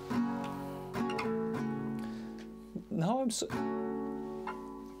 No, I'm so.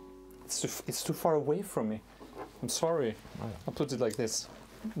 It's too far away from me. I'm sorry. Oh. I'll put it like this.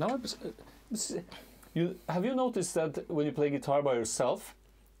 Now have you noticed that when you play guitar by yourself,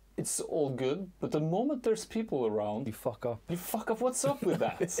 it's all good, but the moment there's people around, You fuck up. you fuck up. What's up with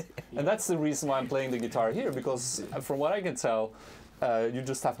that? And that's the reason why I'm playing the guitar here, because from what I can tell, you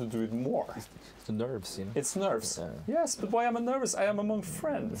just have to do it more. It's the nerves, It's nerves. Yeah. Yes, but why am I nervous? I am among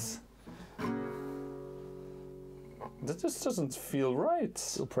friends. That just doesn't feel right.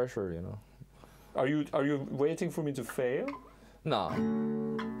 Still pressure, you know. Are you waiting for me to fail? No.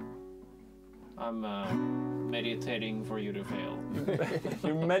 I'm meditating for you to fail.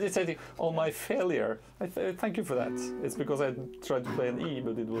 You're meditating on my failure. Thank you for that. It's because I tried to play an E,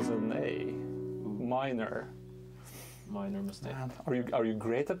 but it was an A. Minor. Minor mistake. Man, are you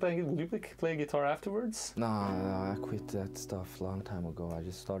great at playing it? Will you play guitar afterwards? No, I quit that stuff a long time ago. I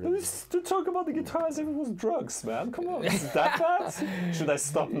just started. To talk about the guitar as if it was drugs, man. Come on, is that bad? Should I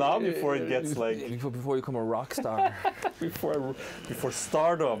stop now before it gets like before you become a rock star? before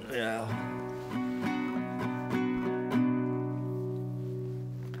stardom? Yeah.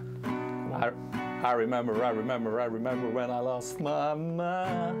 I remember when I lost my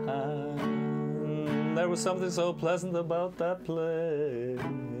mind. There was something so pleasant about that place.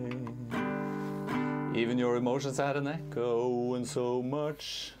 Even your emotions had an echo in so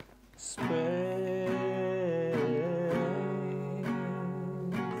much space.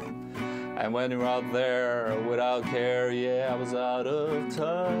 And when you're out there without care, yeah, I was out of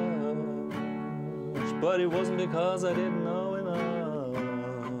touch. But it wasn't because I didn't know enough.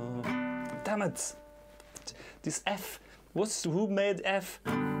 Damn it! This F. Who made F?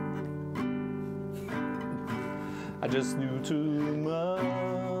 I just knew too much.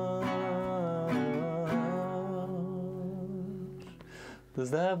 Does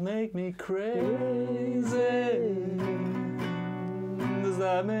that make me crazy? Does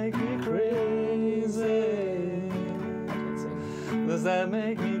that make me crazy? Does that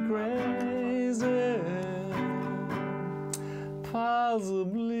make me crazy?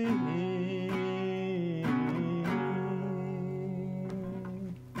 Possibly.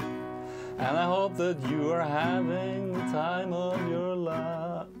 And I hope that you are having the time of your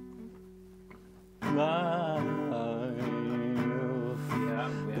life.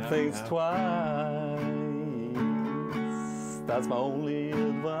 Think twice. That's my only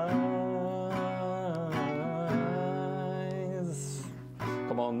advice.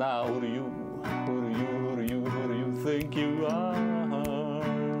 Come on now, who do you think you are?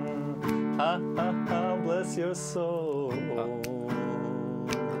 Ha ha ha, bless your soul.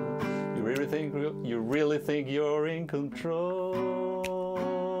 You really think you're in control?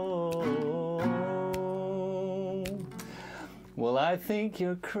 Well, I think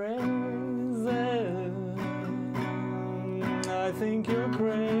you're crazy. I think you're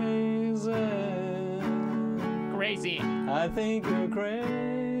crazy. Crazy. I think you're crazy.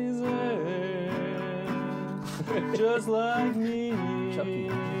 Just like me.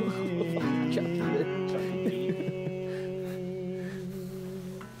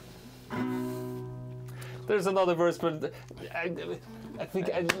 There's another verse, but I think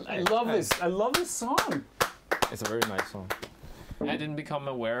I love this. I love this song. It's a very nice song. I didn't become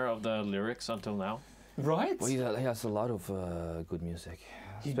aware of the lyrics until now. Right? Well, he has a lot of good music.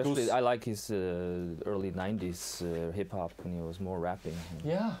 Especially, I like his early 90s hip-hop when he was more rapping.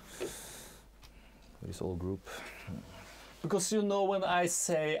 Yeah. With his old group. Because you know, when I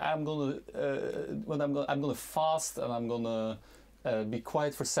say I'm gonna fast and I'm gonna be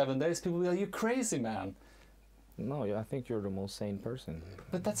quiet for 7 days, people will be like, "You're crazy, man." No, I think you're the most sane person.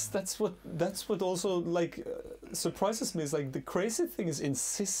 But that's what also like surprises me, is like the crazy thing is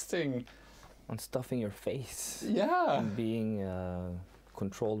insisting on stuffing your face. Yeah. And being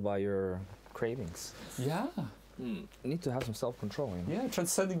controlled by your cravings. Yeah. You need to have some self-control. You know? Yeah,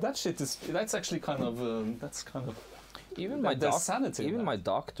 transcending that shit that's actually kind of even sanity. Even my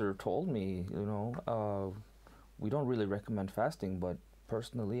doctor told me, you know, we don't really recommend fasting, but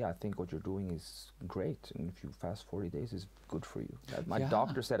personally, I think what you're doing is great, and if you fast 40 days, is good for you. My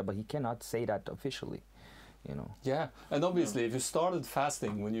doctor said it, but he cannot say that officially, you know. Yeah, and obviously, if you started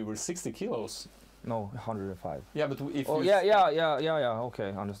fasting when you were 60 kilos. No, 105. Yeah, but if okay,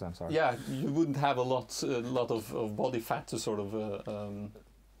 I understand, sorry. Yeah, you wouldn't have a lot of body fat to sort of...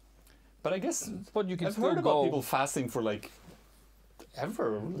 but I guess but you can I've still heard about people fasting for like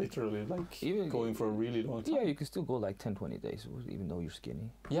ever, literally, like even going for a really long time. Yeah, you can still go like 10, 20 days, even though you're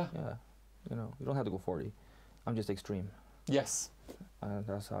skinny. Yeah. Yeah, you know, you don't have to go 40. I'm just extreme. Yes.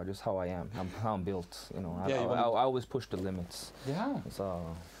 That's how I am. How I'm built, you know. Yeah, I always push the limits. Yeah.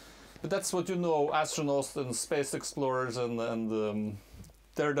 So. But that's what, you know, astronauts and space explorers and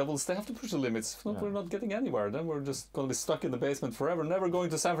daredevils, they have to push the limits. If not, we're not getting anywhere. Then we're just going to be stuck in the basement forever, never going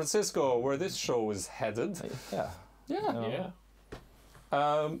to San Francisco, where this show is headed. Yeah. Yeah. Yeah.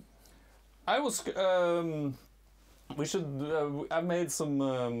 I was. We should. I made some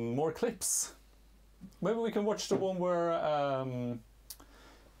more clips. Maybe we can watch the one where.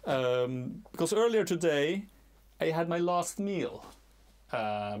 Because earlier today, I had my last meal.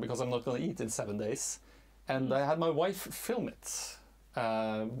 Because I'm not going to eat in 7 days. and I had my wife film it.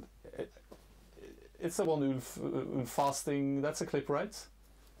 It's the one who fasting. That's a clip, right?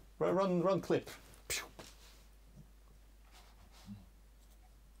 Run clip. Pew.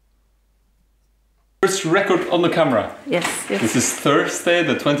 First record on the camera. Yes. This is Thursday,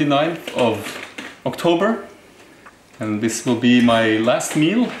 the 29th of October, and this will be my last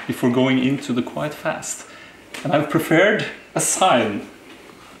meal before going into the quiet fast. And I've prepared a sign.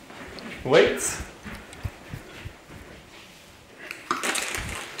 Wait.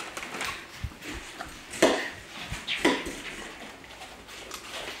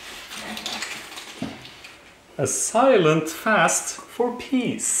 A silent fast for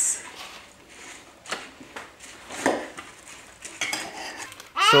peace.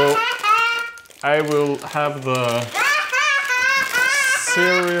 So I will have the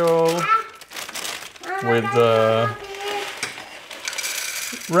cereal with the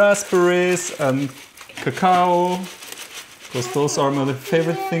raspberries and cacao, because those are my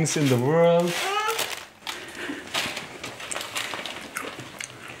favorite things in the world.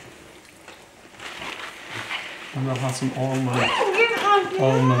 And I'll have some almond.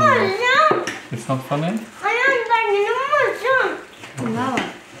 It's not funny? No.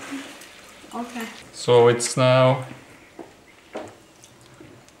 Okay. So it's now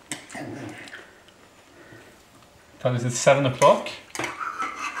time is it 7 o'clock?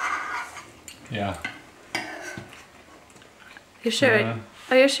 Yeah. You sure?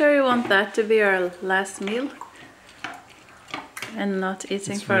 Are you sure you want that to be our last meal? And not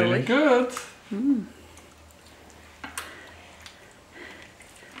eating It's for a really week? good.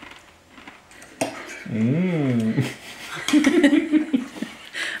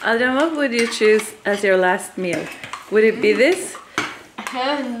 Adrian, what would you choose as your last meal? Would it be this?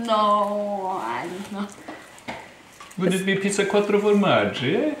 No, I don't know. Would it be pizza quattro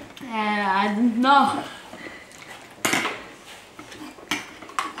formaggi? I don't know.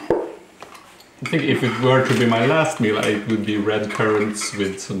 I think if it were to be my last meal, it would be red currants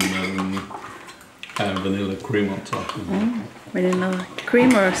with some vanilla cream on top. Vanilla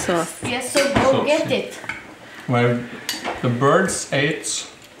cream or sauce? Yes, so go Sauce, get yeah. it. Where the birds ate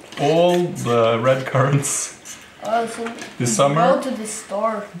all the red currants Also, this summer. go to the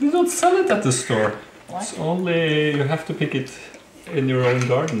store. You don't sell it at the store. What? It's only you have to pick it in your own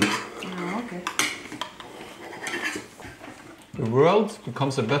garden. Oh, okay. The world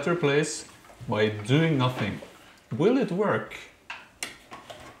becomes a better place by doing nothing. Will it work?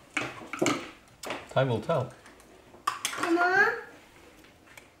 Time will tell. Mama?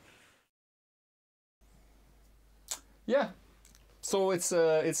 Yeah. So it's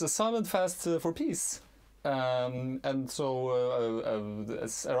a silent fast for peace. And so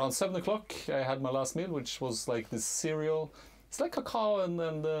it's around 7 o'clock I had my last meal, which was like this cereal. It's like cacao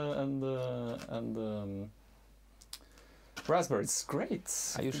and raspberries. It's great.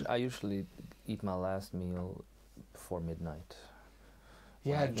 I usually eat my last meal before midnight.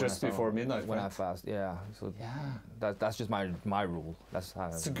 Yeah, just before midnight. When right? I fast, yeah. So Yeah, that's just my rule. That's how.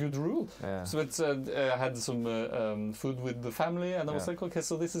 it's a good rule. Yeah. So it's I had some food with the family, and I was Yeah. like, okay,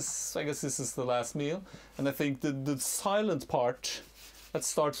 so I guess this is the last meal. And I think the silent part, that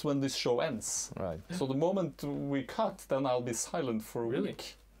starts when this show ends. Right. So the moment we cut, then I'll be silent for a Really?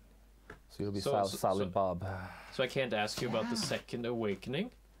 week. So you'll be So- silent Bob. So I can't ask you about the second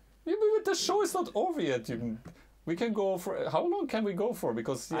awakening. Yeah, but the show is not over yet. We can go for how long can we go for?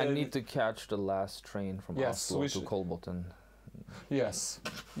 Because I need to catch the last train from Yes, Oslo we to should- Kolbotn. yes, I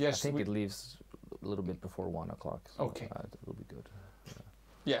yes, think it leaves a little bit before 1 o'clock. So Okay. It will be good.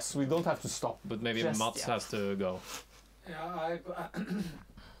 yes. We don't have to stop. But maybe Just Mats yet. has to go. Yeah,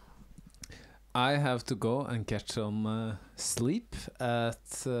 I have to go and catch some sleep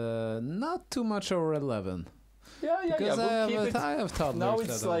at not too much over 11. Yeah. Because We'll keep it. I have toddlers. Now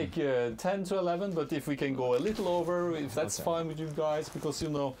it's that are- like 10 to 11, but if we can go a little over, if that's Okay. fine with you guys, because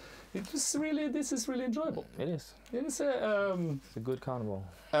this is really enjoyable. It is. It is It's a good carnival.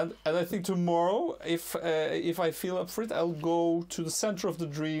 and I think tomorrow, if I feel up for it, I'll go to the center of the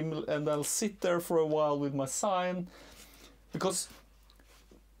dream and I'll sit there for a while with my sign, because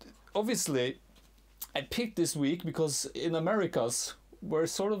obviously I picked this week because in Americas, where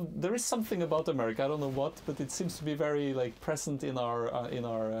there is something about America, I don't know what, but it seems to be very like present in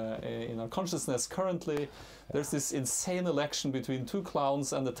our consciousness currently. There's this insane election between two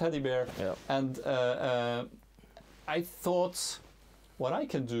clowns and a teddy bear, Yeah. and I thought what I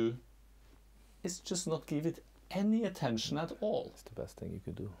can do is just not give it any attention at all. It's the best thing you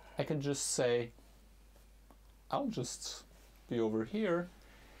could do. I can just say, I'll just be over here,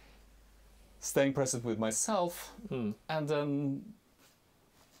 staying present with myself, Hmm. and then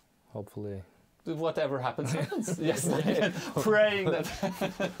Hopefully whatever happens, happens. Yes, praying that.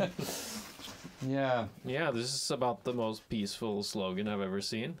 Yeah. Yeah, this is about the most peaceful slogan I've ever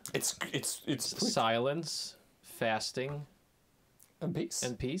seen. It's silence, fasting, and peace.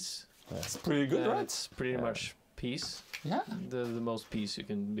 and peace. It's pretty good, right? It's pretty much peace. Yeah. The most peace you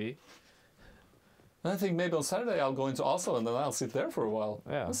can be. I think maybe on Saturday I'll go into Oslo and then I'll sit there for a while.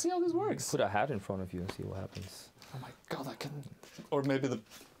 Yeah. Let's see how this works. Put a hat in front of you and see what happens. Oh my god, I can. Or maybe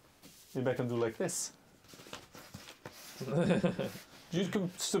I can do like this. You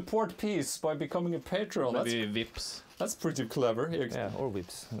can support peace by becoming a patron. Maybe Vips. That's pretty clever. Here. Yeah, or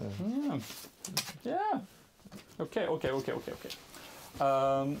whips. Yeah. Yeah. Okay.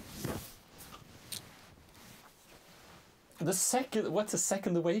 What's the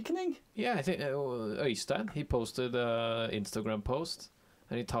second awakening? Yeah, I think Øystein, he posted an Instagram post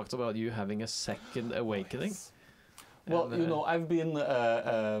and he talked about you having a second awakening. Well, And, you know, I've been,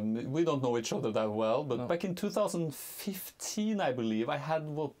 we don't know each other that well, but No. back in 2015, I believe, I had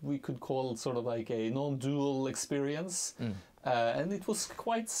what we could call sort of like a non-dual experience. And it was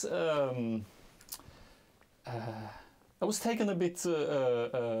quite, I was taken a bit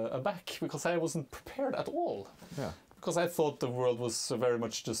aback because I wasn't prepared at all. Yeah. Because I thought the world was very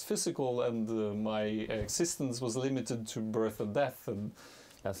much just physical and my existence was limited to birth and death and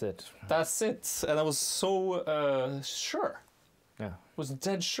That's it. that's it. And I was so sure. Yeah. Was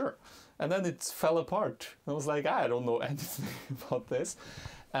dead sure. And then it fell apart. I was like, I don't know anything about this.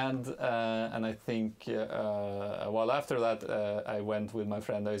 And I think a while after that, I went with my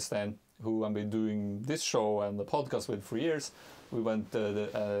friend Øystein, who I've been doing this show and the podcast with for years. We went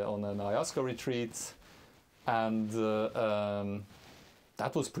on an ayahuasca retreat. And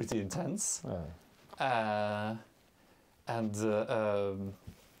that was pretty intense. Have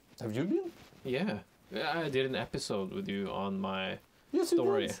you been? yeah, I did an episode with you on my Yes,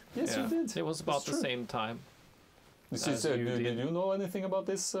 story. you did. Yes, Yeah. you did. It was about That's the true. same time This as is, you did did. you know anything about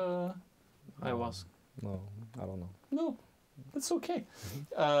this? I was. No, I don't know. No, it's okay.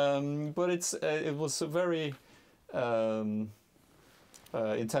 But it was a very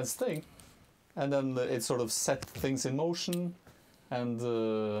intense thing, and then it sort of set things in motion, and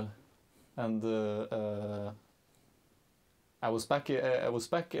I was back. I was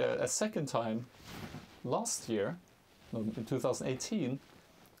back a second time last year, no, in 2018,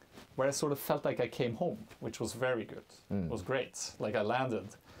 where I sort of felt like I came home, which was very good. It was great. Like I landed.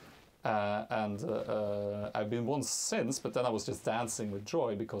 And I've been once since, but then I was just dancing with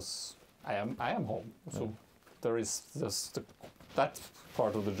joy because I am home. So there is just that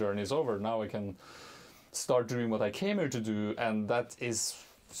part of the journey is over. Now I can start doing what I came here to do, and that is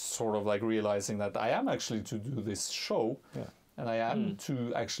sort of like realizing that I am actually to do this show, and I am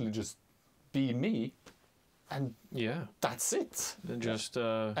to actually just be me, and Yeah. that's it. And just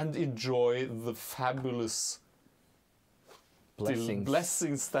And enjoy the fabulous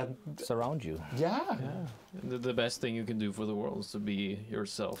blessings that surround you. yeah. the best thing you can do for the world is to be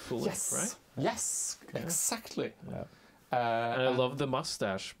yourself fully, Yes. right? Yes. Exactly. Yeah. And I love the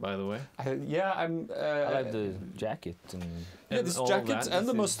mustache, by the way. I'm. I like the jacket and This all jacket that and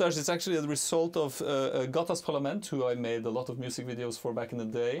the is- mustache is actually the result of Gatas Parlament, who I made a lot of music videos for back in the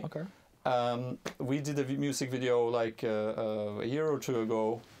day. okay. We did a music video like a year or two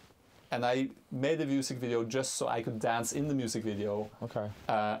ago, and I made a music video just so I could dance in the music video. Okay.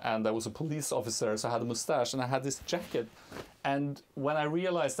 And I was a police officer, so I had a mustache and I had this jacket. And when I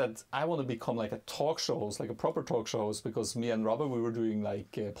realized that I want to become like a talk shows, like a proper talk shows, because me and Robert, we were doing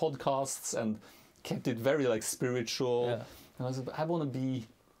like podcasts and kept it very like spiritual. Yeah. And I was like, I want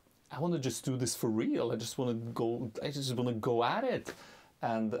to just do this for real. I just want to go at it.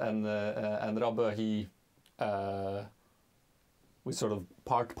 And Rabbe, we sort of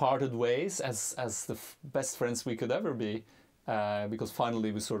parted ways as the best friends we could ever be, because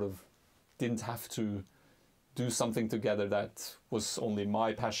finally we sort of didn't have to do something together that was only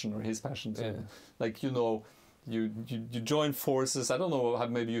my passion or his passion too. Yeah. Like, you know, you join forces. I don't know how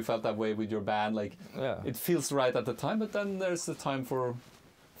maybe you felt that way with your band. Like, it feels right at the time, but then there's the time for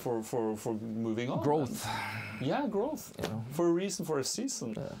moving on. Growth. Growth. You know. For a reason, for a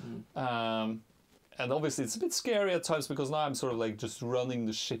season. And obviously it's a bit scary at times because now I'm sort of like just running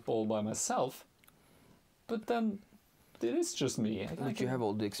the ship all by myself. But then it is just me. But you have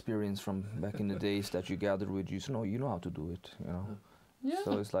all the experience from back in the days that you gathered with you, so you know how to do it, you know. Yeah.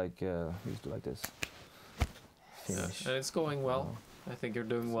 So it's like you used to like this. Finish. And it's going well. I think you're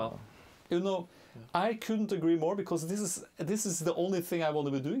doing well. You know, I couldn't agree more because this is the only thing I want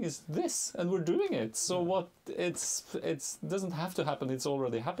to be doing is this, and we're doing it. So what it's doesn't have to happen. It's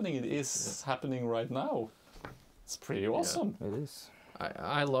already happening. It is happening right now. It's pretty awesome. It is.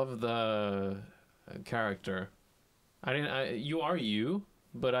 I love the character. You are you,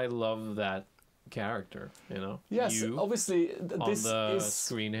 but I love that character. You know. Yes, you obviously on this the is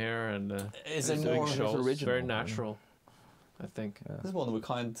screen here and is a doing more shows. original, Very yeah. natural. I think. this is one of a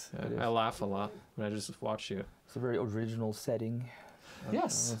kind. It is. I laugh a lot when I just watch you. It's a very original setting.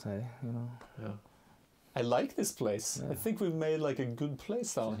 Yes. I would say, you know. Yeah. I like this place. Yeah. I think we've made like a good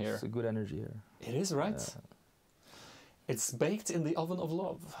place down here. It's a good energy here. It is, right? It's baked in the oven of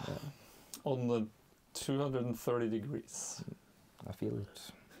love on the 230 degrees. I feel it.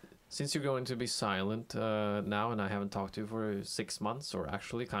 Since you're going to be silent now, and I haven't talked to you for 6 months, or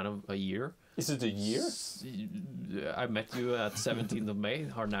actually kind of a year. Is it a year? I met you at 17th of May,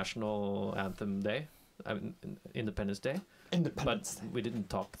 our national anthem day, Independence Day. Independence. But we didn't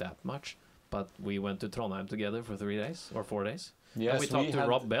talk that much. But we went to Trondheim together for 3 days or 4 days. Yes, and we talked to had...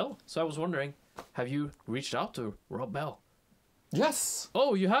 Rob Bell. So I was wondering, have you reached out to Rob Bell? Yes.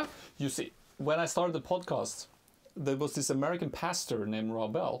 Oh, you have? You see, when I started the podcast, there was this American pastor named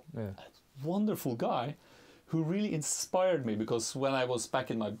Rob Bell, Yeah. a wonderful guy, who really inspired me, because when I was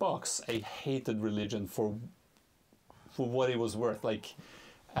back in my box, I hated religion for what it was worth. Like,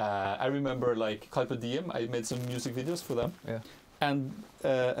 I remember like Carpe Diem, I made some music videos for them. Yeah. And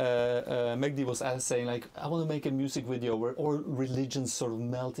Megdi was saying like, I want to make a music video where all religions sort of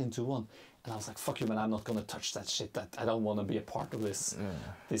melt into one. And I was like, fuck you, man, I'm not going to touch that shit. That I don't want to be a part of this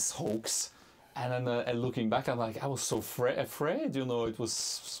hoax. And then looking back, I'm like, I was so afraid, you know, it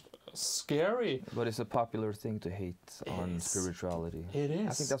was scary. But it's a popular thing to hate on is. spirituality. It is.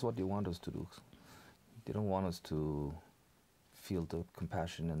 I think that's what they want us to do. They don't want us to feel the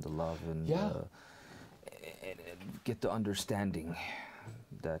compassion and the love and get the understanding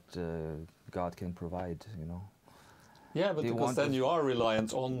that God can provide, you know. Yeah, but They because want then us- you are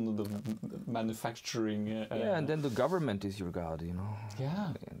reliant on the manufacturing. Yeah, and then the government is your God, you know.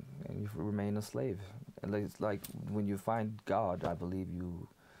 Yeah. And you remain a slave. And it's like when you find God, I believe you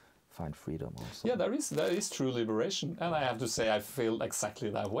find freedom also. Yeah, that is true liberation, and I have to say I feel exactly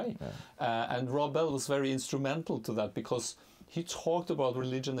that way. Yeah. And Rob Bell was very instrumental to that, because he talked about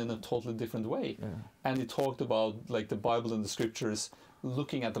religion in a totally different way, Yeah. and he talked about like the Bible and the scriptures,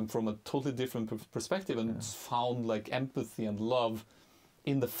 looking at them from a totally different perspective, and found like empathy and love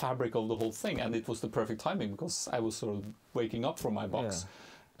in the fabric of the whole thing. And it was the perfect timing, because I was sort of waking up from my box.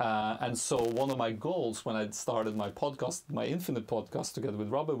 And so one of my goals when I started my podcast, my Infinite podcast together with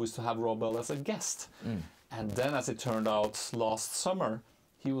Robert, was to have Rob Bell as a guest. And then as it turned out last summer,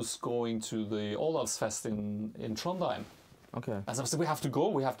 he was going to the Olavsfest in Trondheim. Okay. And so I said, we have to go,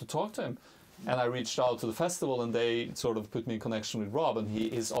 we have to talk to him. And I reached out to the festival, and they sort of put me in connection with Rob. And he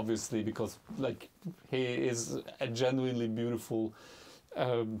is obviously, because like he is a genuinely beautiful,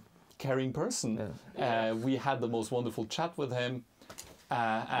 caring person. We had the most wonderful chat with him.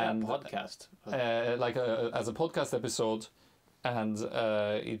 And podcast. as a podcast episode, and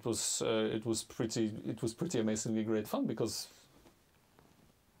it was pretty amazingly great fun, because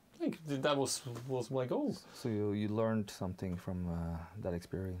I think that was my goal. So you learned something from that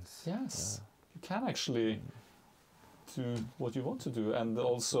experience. Yes, you can actually do what you want to do, and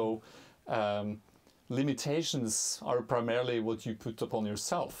also limitations are primarily what you put upon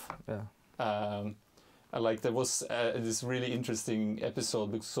yourself. Yeah. Like there was this really interesting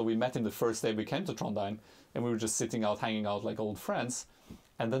episode, because so we met him the first day we came to Trondheim, and we were just sitting out, hanging out like old friends.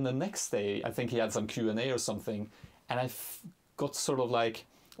 And then the next day, I think he had some Q&A or something, and I got sort of like,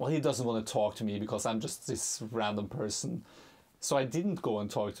 well, he doesn't want to talk to me because I'm just this random person. So I didn't go and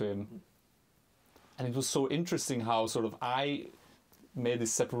talk to him. And it was so interesting how sort of I made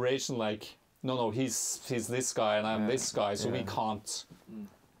this separation, like, no, he's this guy and I'm this guy, so we can't.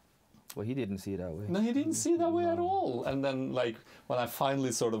 Well, he didn't see it that way. No, he didn't see it that way at all. And then, like, when I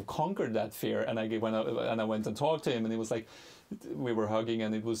finally sort of conquered that fear, and I went and talked to him, and he was like, we were hugging,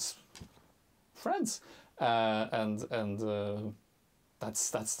 and it was friends, and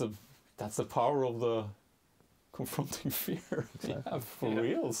that's the power of the confronting fear. Yeah, for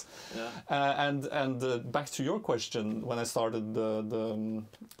reals. Yeah. And back to your question, when I started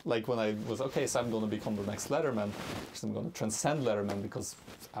like when I was okay, so I'm going to become the next Letterman, because I'm going to transcend Letterman, because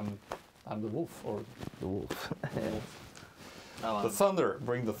I'm the wolf, or The wolf. the thunder,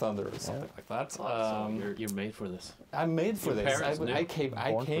 bring the thunder, or something like that. So you're made for this. I'm made for Your this. parents knew. I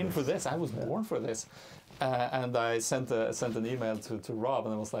came for this. I was born for this. And I sent an email to Rob,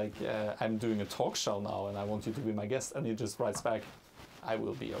 and I was like, I'm doing a talk show now, and I want you to be my guest. And he just writes back, I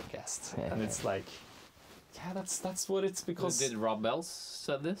will be your guest. And it's like, yeah, that's what it's, because... Did Rob Bell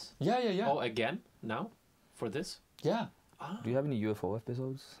said this? Yeah. Oh, again? Now? For this? Yeah. Do you have any UFO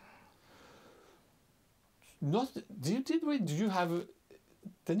episodes? Not... Do you have...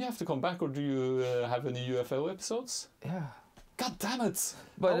 then you have to come back, or do you have any UFO episodes? Yeah. God damn it!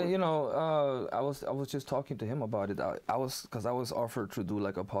 But Oh. you know, I was just talking to him about it. I was offered to do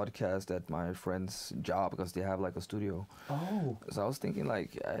like a podcast at my friend's job because they have like a studio. Oh. So I was thinking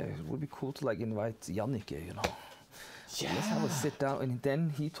like it would be cool to like invite Jannike, you know. Yeah. Let's have a sit down. And then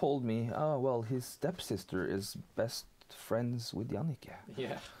he told me, oh well, his stepsister is best friends with Jannike.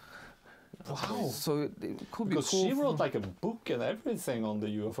 Yeah. Wow. So it could be Because cool. she wrote like a book and everything on the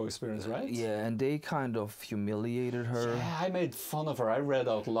UFO experience, right? Yeah, and they kind of humiliated her. Yeah, I made fun of her. I read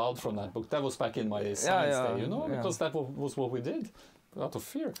out loud from that book. That was back in my science yeah, day, you know, yeah. because that was what we did, out of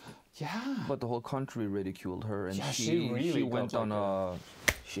fear. Yeah. But the whole country ridiculed her, and Yeah, she she really went got on like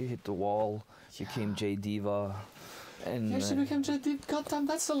she hit the wall, became J Diva, and Yeah, she became JD. God damn,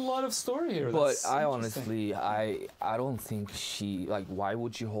 that's a lot of story here. But That's I interesting. honestly, I don't think she like. Why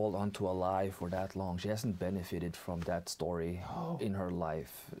would she hold on to a lie for that long? She hasn't benefited from that story No. in her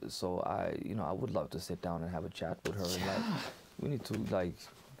life. So I would love to sit down and have a chat with her. And like, we need to like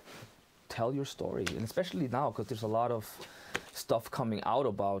tell your story, and especially now because there's a lot of stuff coming out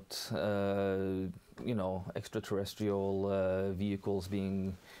about extraterrestrial vehicles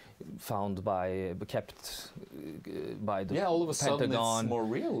being found kept by the all of a Pentagon. sudden it's more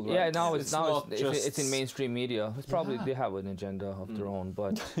real, right? Yeah, now it's not just it's in mainstream media. It's probably Yeah. they have an agenda of their own,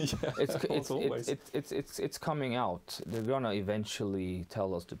 but yeah, it's coming out. They're gonna eventually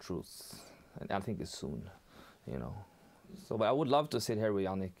tell us the truth, and I think it's soon, you know. So, but I would love to sit here with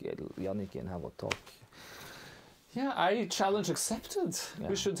Jannike and have a talk. Yeah, challenge accepted. Yeah.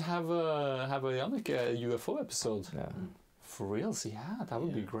 We should have a Jannike UFO episode. Yeah, For reals, yeah, that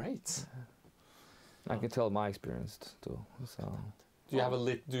would be great. I can tell my experience too. So, Do you have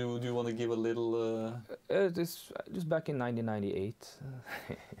do you want to give a little? just back in 1998.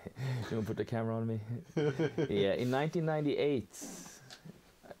 You gonna put the camera on me? Yeah, in 1998.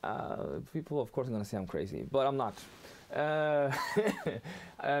 People, of course, are gonna say I'm crazy, but I'm not.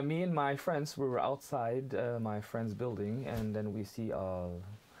 Me and my friends, we were outside my friend's building, and then we see a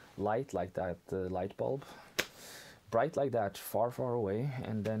light like that, light bulb, bright like that, far, far away,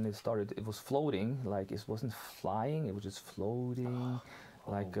 and then it was floating, like it wasn't flying, it was just floating,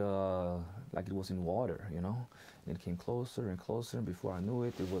 like it was in water, you know. And it came closer and closer, and before I knew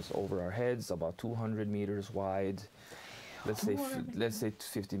it, it was over our heads, about 200 meters wide. Let's say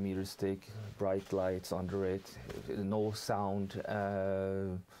 50 meters thick, bright lights under it, no sound,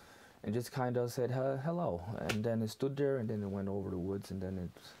 and just kind of said hello, and then it stood there, and then it went over the woods, and then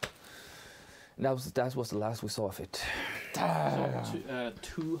that was the last we saw of it. So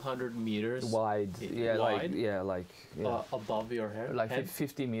 200 meters Wide, wide? Above your head? like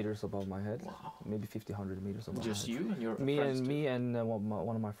 50 meters above my head, maybe 100 meters above. Just my head. you and your Me friends and too? me and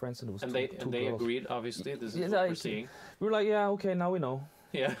one of my friends, and it was And two they girls. agreed. Obviously, this is Yeah, what we're like- seeing. We were like, yeah, okay, now we know.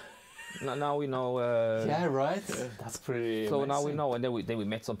 Yeah. Now we know. Yeah, right. That's pretty. So now we amazing. know, and then we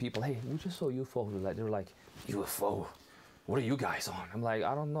met some people. Hey, we just saw UFO. They were like, UFO. What are you guys on? I'm like,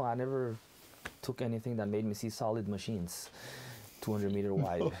 I don't know. I never took anything that made me see solid machines, 200 meter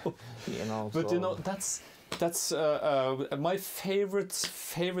wide. You know. But so you know, that's my favorite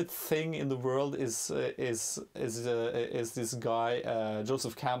thing in the world is this guy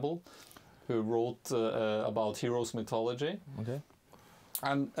Joseph Campbell, who wrote about heroes mythology. Okay.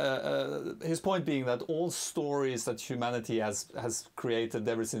 And his point being that all stories that humanity has created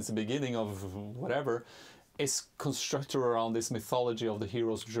ever since the beginning of whatever is constructed around this mythology of the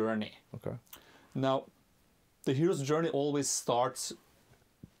hero's journey. Okay. Now, the hero's journey always starts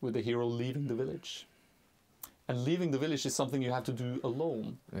with the hero leaving the village. And leaving the village is something you have to do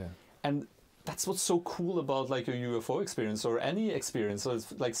alone. Yeah. And that's what's so cool about like a UFO experience or any experience. So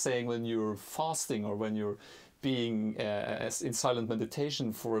it's like saying when you're fasting or when you're being in silent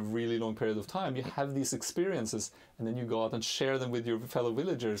meditation for a really long period of time, you have these experiences and then you go out and share them with your fellow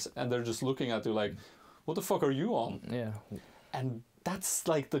villagers and they're just looking at you like, what the fuck are you on? Yeah. And that's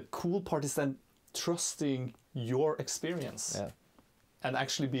like the cool part is then trusting your experience. Yeah. And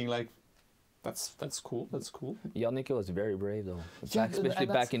actually being like, that's cool. Jannike was very brave though, Yeah, especially and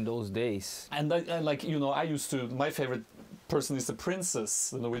back in those days. And like, you know, I used to, my favorite person is the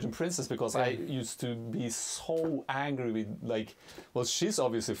princess, the Norwegian princess, because I used to be so angry with like, well, she's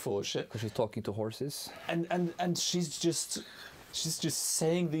obviously full of shit. Because she's talking to horses. And she's just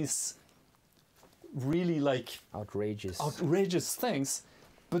saying these really like outrageous things,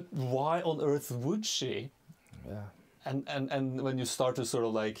 but why on earth would she? Yeah. And when you start to sort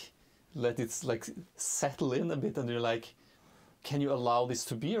of like let it like settle in a bit and you're like, can you allow this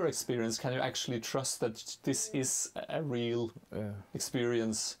to be your experience? Can you actually trust that this is a real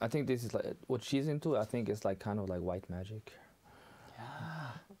experience? I think this is like what she's into. I think it's like kind of like white magic.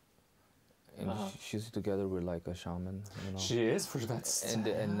 And she's together with like a shaman, you know. She is for that. And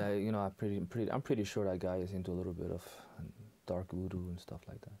you know, I'm pretty sure that guy is into a little bit of dark voodoo and stuff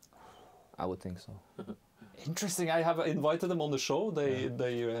like that. I would think so. Interesting. I have invited them on the show. They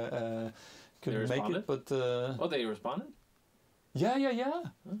couldn't make it, but Oh, they responded? yeah.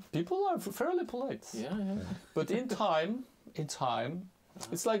 People are fairly polite. Yeah. But in time, it's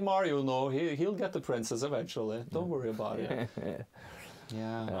like Mario. No, he'll get the princess eventually. Don't worry about it.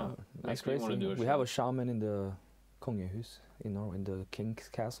 Yeah. That's Makes me crazy. wanna do a We show. have a shaman in the Kongehus, in Norway, in the king's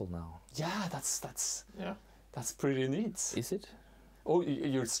castle now. Yeah, that's Yeah. pretty neat. Is it? Oh,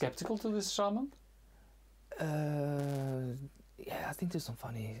 you're skeptical to this shaman? Yeah, I think there's some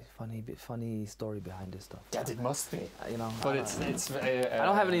funny story behind this stuff. Yeah, it must be. You know, But I it's I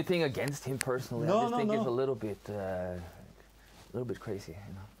don't have anything against him personally. No, I just no, think no. it's a little bit crazy,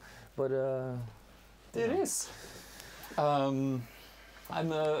 you know. But It is.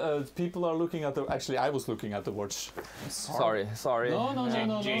 People are looking at the. Actually, I was looking at the watch. sorry. No.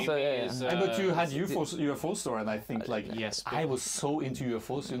 Jamie So, yeah, is, But you had UFO store, and I think like yes, I was so into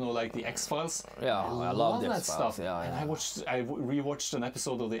UFOs, you know, like the X-Files. Yeah, I love that X-Files, stuff. yeah, and yeah. I rewatched an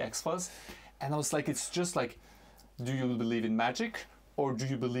episode of the X-Files, and I was like, it's just like, do you believe in magic or do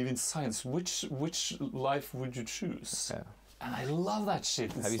you believe in science? Which life would you choose? Yeah. And I love that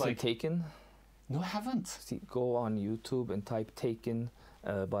shit. It's Have you seen like, Taken? No, I haven't. Go on YouTube and type Taken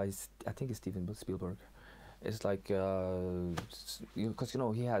by I think it's Steven Spielberg. It's like because you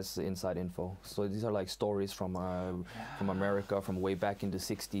know he has inside info. So these are like stories from America from way back in the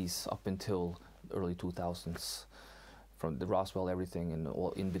 '60s up until early 2000s, from the Roswell everything and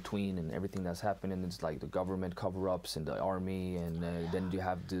all in between and everything that's happened. And it's like the government cover-ups and the army, and then you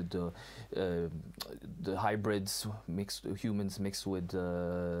have the hybrids humans mixed with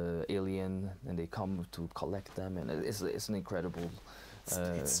alien, and they come to collect them, and it's an incredible.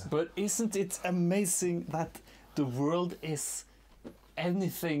 But isn't it amazing that the world is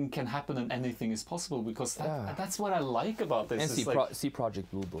anything can happen and anything is possible? Because that's what I like about this. And see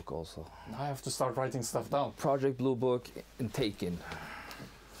Project Blue Book also. Now I have to start writing stuff down. Project Blue Book and Taken.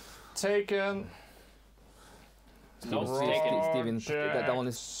 Taken. Steven. That one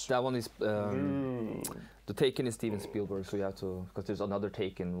is. The Taken is Steven Spielberg, so you have to, because there's another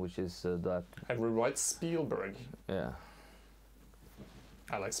Taken, which is that. I will write Spielberg. Yeah.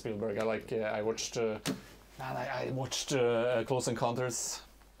 I like Spielberg. I like. I watched. I watched Close Encounters.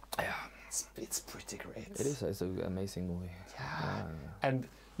 Yeah, it's pretty great. It is. It's an amazing movie. Yeah. And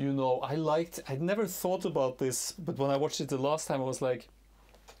you know, I'd never thought about this, but when I watched it the last time, I was like,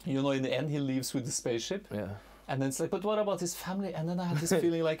 you know, in the end, he leaves with the spaceship. Yeah. And then it's like, but what about his family? And then I had this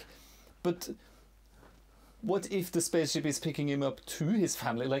feeling like, but what if the spaceship is picking him up to his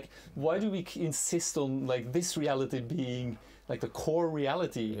family? Like, why do we insist on like this reality being like the core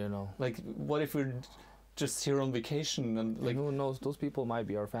reality? You know. Like, what if we're just here on vacation and like? Who knows? Those people might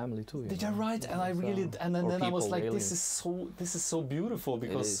be our family too. You're right, and I really, and then I was like, aliens. this is so beautiful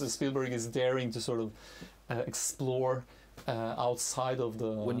because Spielberg is daring to sort of explore outside of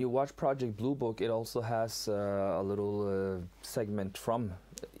the. When you watch Project Blue Book, it also has a little segment from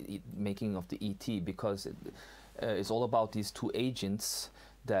making of the ET, because it's all about these two agents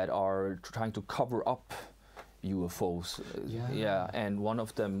that are trying to cover up UFOs. And one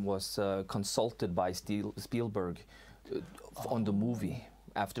of them was consulted by Spielberg on the movie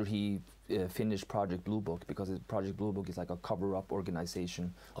after he finished Project Blue Book, because Project Blue Book is like a cover-up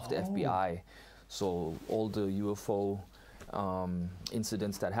organization of the FBI. So all the UFO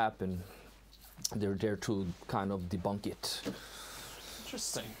incidents that happen, they're there to kind of debunk it.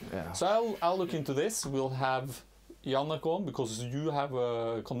 Interesting. Yeah. So I'll look into this. We'll have Jannik on because you have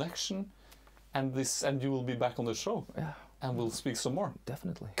a connection, and you will be back on the show. Yeah. And we'll speak some more.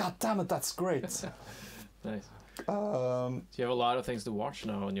 Definitely. God damn it, that's great. Nice. Um, So you have a lot of things to watch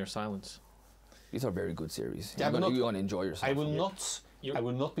now in your silence. These are very good series. Yeah, You're gonna enjoy yourself. I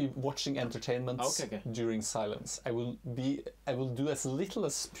will not be watching entertainment during silence. I will do as little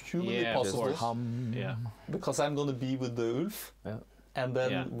as humanly possible. Yeah. Because I'm gonna be with the Ulf. Yeah. And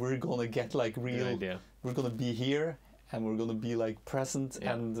then we're gonna get like real. Good idea. We're gonna be here, and we're gonna be like present,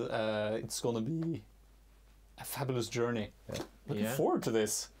 Yeah. and it's gonna be a fabulous journey. Yeah. Looking Yeah. forward to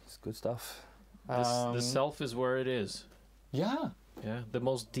this. It's good stuff. The self is where it is. Yeah. Yeah, the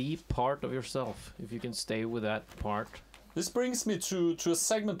most deep part of yourself. If you can stay with that part. This brings me to a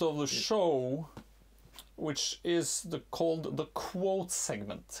segment of the show, which is called the quote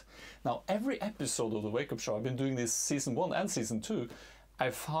segment. Now, every episode of the Wake Up Show, I've been doing this season 1 and season 2,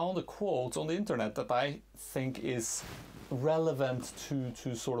 I found a quote on the internet that I think is relevant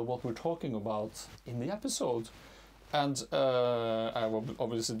to sort of what we're talking about in the episode. and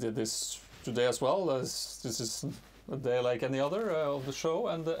obviously did this today as well. This is a day like any other of the show,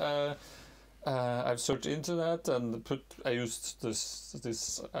 and I've searched internet and I used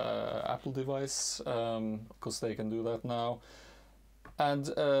this Apple device because they can do that now. And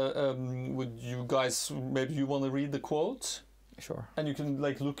would you guys, maybe you want to read the quote? Sure. And you can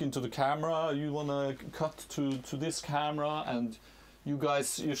like look into the camera. You want to cut to this camera, and you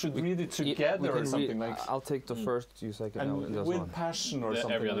guys, you should read it together or something like. I'll take the first few seconds. And with passion or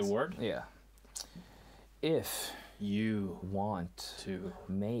something. Every other word. Yeah. If you want to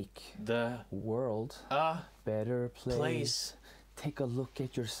make the world a better place, place, take a look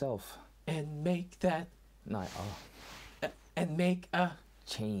at yourself. and make that No, and make a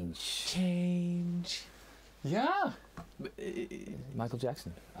change. Yeah, Michael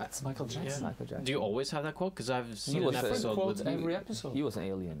Jackson. that's Michael Jackson. Michael Jackson. Do you always have that quote? Because I've seen was an a- episode quote with every episode. He was an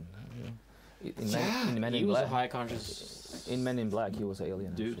alien. In Yeah. Men he in was a Black. high conscious In Men in Black, he was an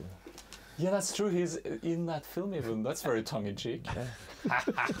alien. Dude. Actually. Yeah, that's true. He's in that film even. That's very tongue in cheek.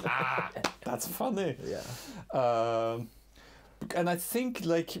 That's funny. Yeah. And I think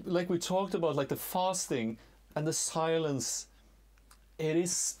like we talked about, like the fasting and the silence, it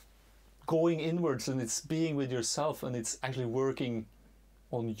is going inwards and it's being with yourself and it's actually working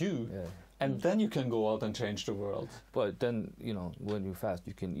on you. Yeah. And then you can go out and change the world. But then, you know, when you fast,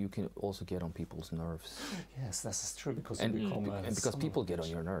 you can also get on people's nerves. Yes, that's true, because And, you become and because son people of a get on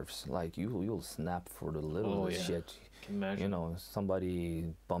bitch. your nerves, like you'll snap for the little yeah. shit. Can imagine. You know,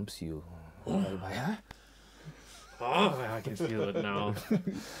 somebody bumps you. Everybody, huh? Oh, I can feel it now.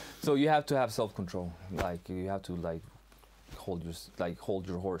 So you have to have self-control. Like you have to hold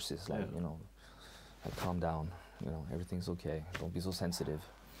your horses. Like Yeah. you know, like calm down. You know, everything's okay. Don't be so sensitive.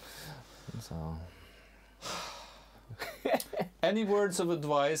 So Any words of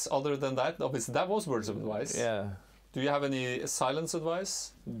advice other than that? Obviously, that was words of advice. yeah. Do you have any silence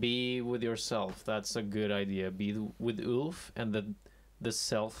advice? Be with yourself. That's a good idea. Be with Ulf and the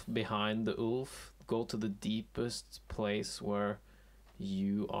self behind the Ulf. Go to the deepest place where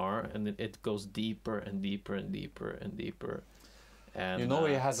you are, and it goes deeper and deeper and deeper and deeper. And You know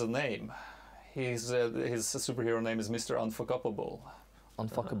he has a name. His superhero name is Mr. Unfuckupable.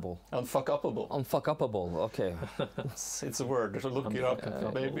 Unfuckable. Unfuckupable. Unfuckupable. Okay. It's a word. Look it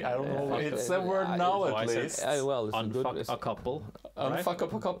up. Maybe I don't know. yeah. It's a word now Why at is it- least. Well, it's a good. unfuck a couple. right? Unfuck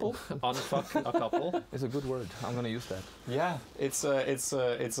up a couple. Unfuck a couple. It's a good word. I'm gonna use that. Yeah, it's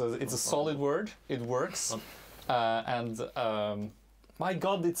a solid word. It works, and my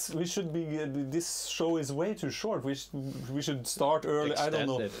God, we should be. This show is way too short. We should start early. I don't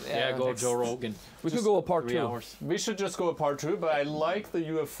know. Extended. Yeah, go Joe Rogan. We could go a part 3 2. hours. We should just go a part 2. But I like the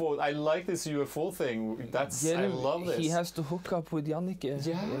UFO. I like this UFO thing. I love this. He has to hook up with Jannike,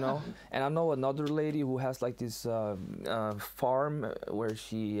 Yeah. you know. And I know another lady who has like this farm where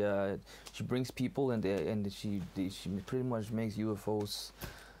she brings people and she pretty much makes UFOs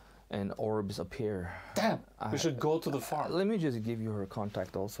and orbs appear. Damn. We should go to the farm. Let me just give you her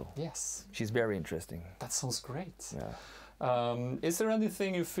contact also. Yes, She's very interesting. that sounds great. Yeah. Is there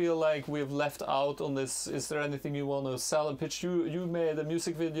anything you feel like we've left out on this? Is there anything you want to sell and pitch? You made a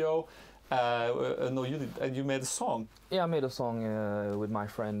music video. No, you did. You made a song. Yeah, I made a song with my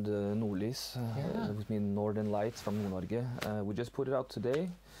friend Nordlis. Yeah. With me, Northern Lights from Norge. We just put it out today.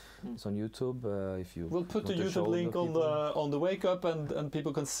 It's on YouTube. If you We'll put the want to show YouTube link on people. the Wake Up, and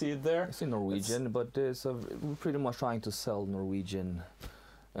people can see it there. It's in Norwegian, but we're pretty much trying to sell Norwegian.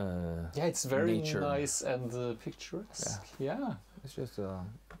 Yeah, it's very nature. nice and picturesque. Yeah. It's just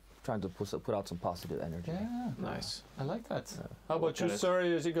trying to put out some positive energy. Yeah. Nice. I like that. Yeah. How about Look you, at it. sir?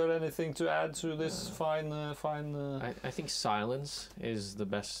 Has you got anything to add to this fine? I think silence is the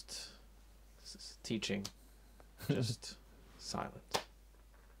best teaching. Just silence.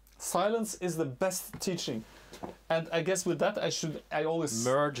 Silence is the best teaching, and I guess with that I always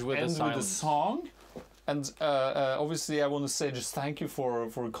Merge with the end with a silence. song. And obviously, I want to say just thank you for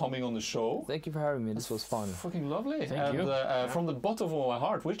coming on the show. Thank you for having me. This was fun. Fucking lovely. Thank and you. From the bottom of my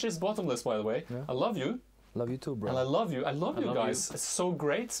heart, which is bottomless, by the way, Yeah. I love you. Love you too, bro. And I love you. I love you love guys. It's so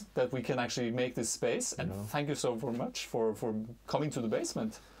great that we can actually make this space. And know. thank you so very much for coming to the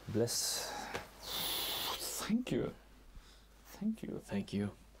basement. Bless. Thank you. Thank you. Thank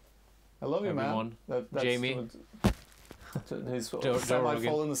you. I love you, Everyone. man. That's Jamie. He's Joe semi Rogan.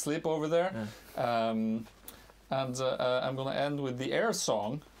 fallen asleep over there. And I'm gonna end with the Air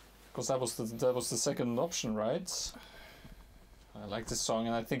song, because that was the second option, right? I like this song,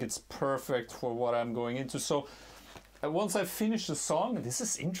 and I think it's perfect for what I'm going into. So once I finish the song, this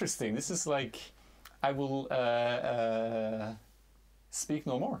is interesting. This is like I will speak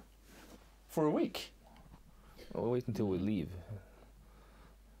no more for a week. We'll wait until we leave.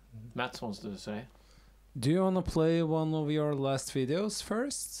 Mats wants to say. Do you want to play one of your last videos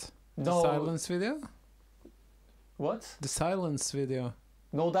first? The No. silence video? What? The silence video.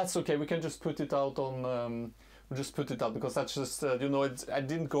 No, that's okay. We can just put it out on. We'll just put it out because that's just you know. I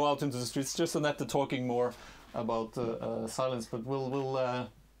didn't go out into the streets. Just Annette talking more about silence. But we'll.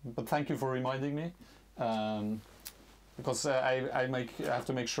 But thank you for reminding me, because I have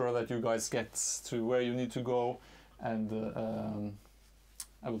to make sure that you guys get to where you need to go, and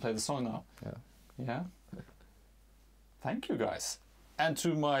I will play the song now. Yeah. Yeah. Thank you guys, and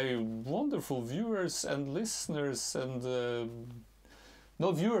to my wonderful viewers and listeners and.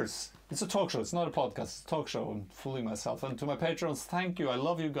 No viewers. It's a talk show. It's not a podcast. It's a talk show. I'm fooling myself. And to my patrons, thank you. I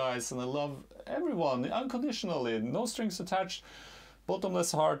love you guys, and I love everyone unconditionally. No strings attached.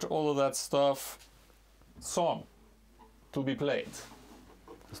 Bottomless heart. All of that stuff. Song to be played.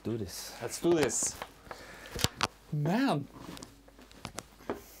 Let's do this. Let's do this. Man.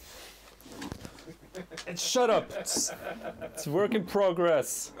 Shut up. It's work in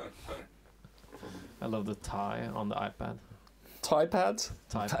progress. I love the tie on the iPad. Tie pad.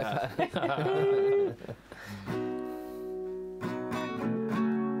 Tie pad.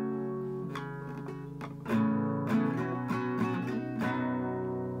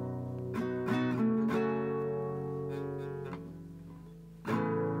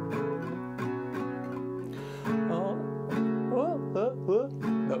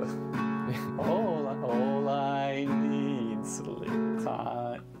 All I need's a little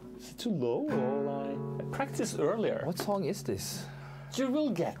time. Is it too low? I practiced earlier. What song is this? You will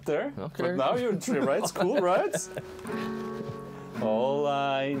get there. Okay. But now you're right. It's cool, right? All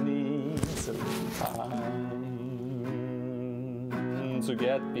I need's a little time to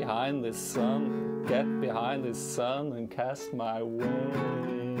get behind this sun, and cast my way.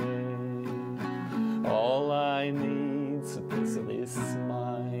 All I need's a piece of this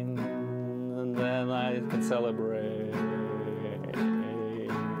mind, and then I can celebrate.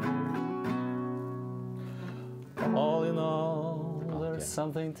 All in all, there's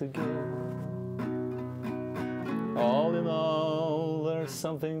something to give. All in all, there's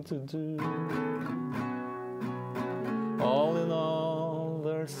something to do. All in all,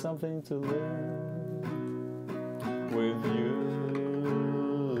 there's something to live with you.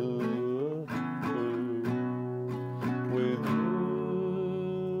 With you.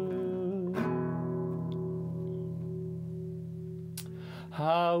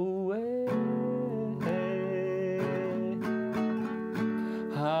 How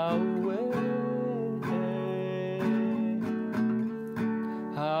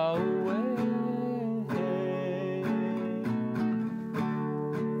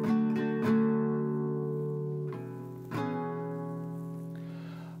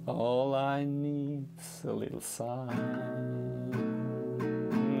all I need's a little sign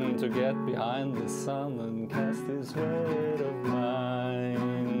to get behind the sun and cast this weight of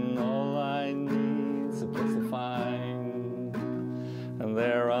mine. All I need's a place to find, and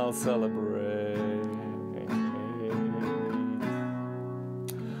there I'll celebrate.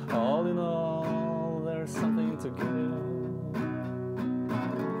 All in all, there's something to give.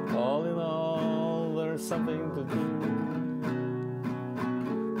 All in all, there's something to do.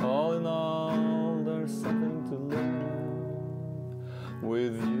 All in all, there's something to live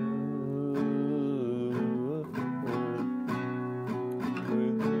with you.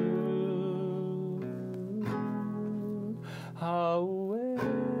 With you. How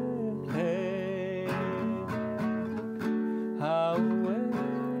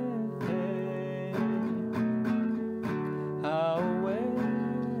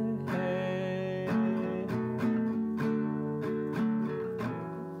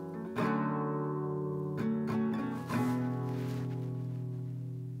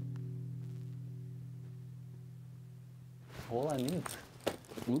all I need.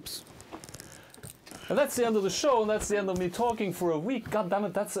 Oops. And that's the end of the show, and that's the end of me talking for a week. God damn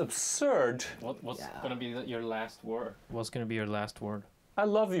it, that's absurd. What's gonna be your last word? What's gonna be your last word? I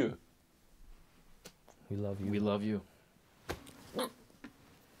love you. We love you. We love you.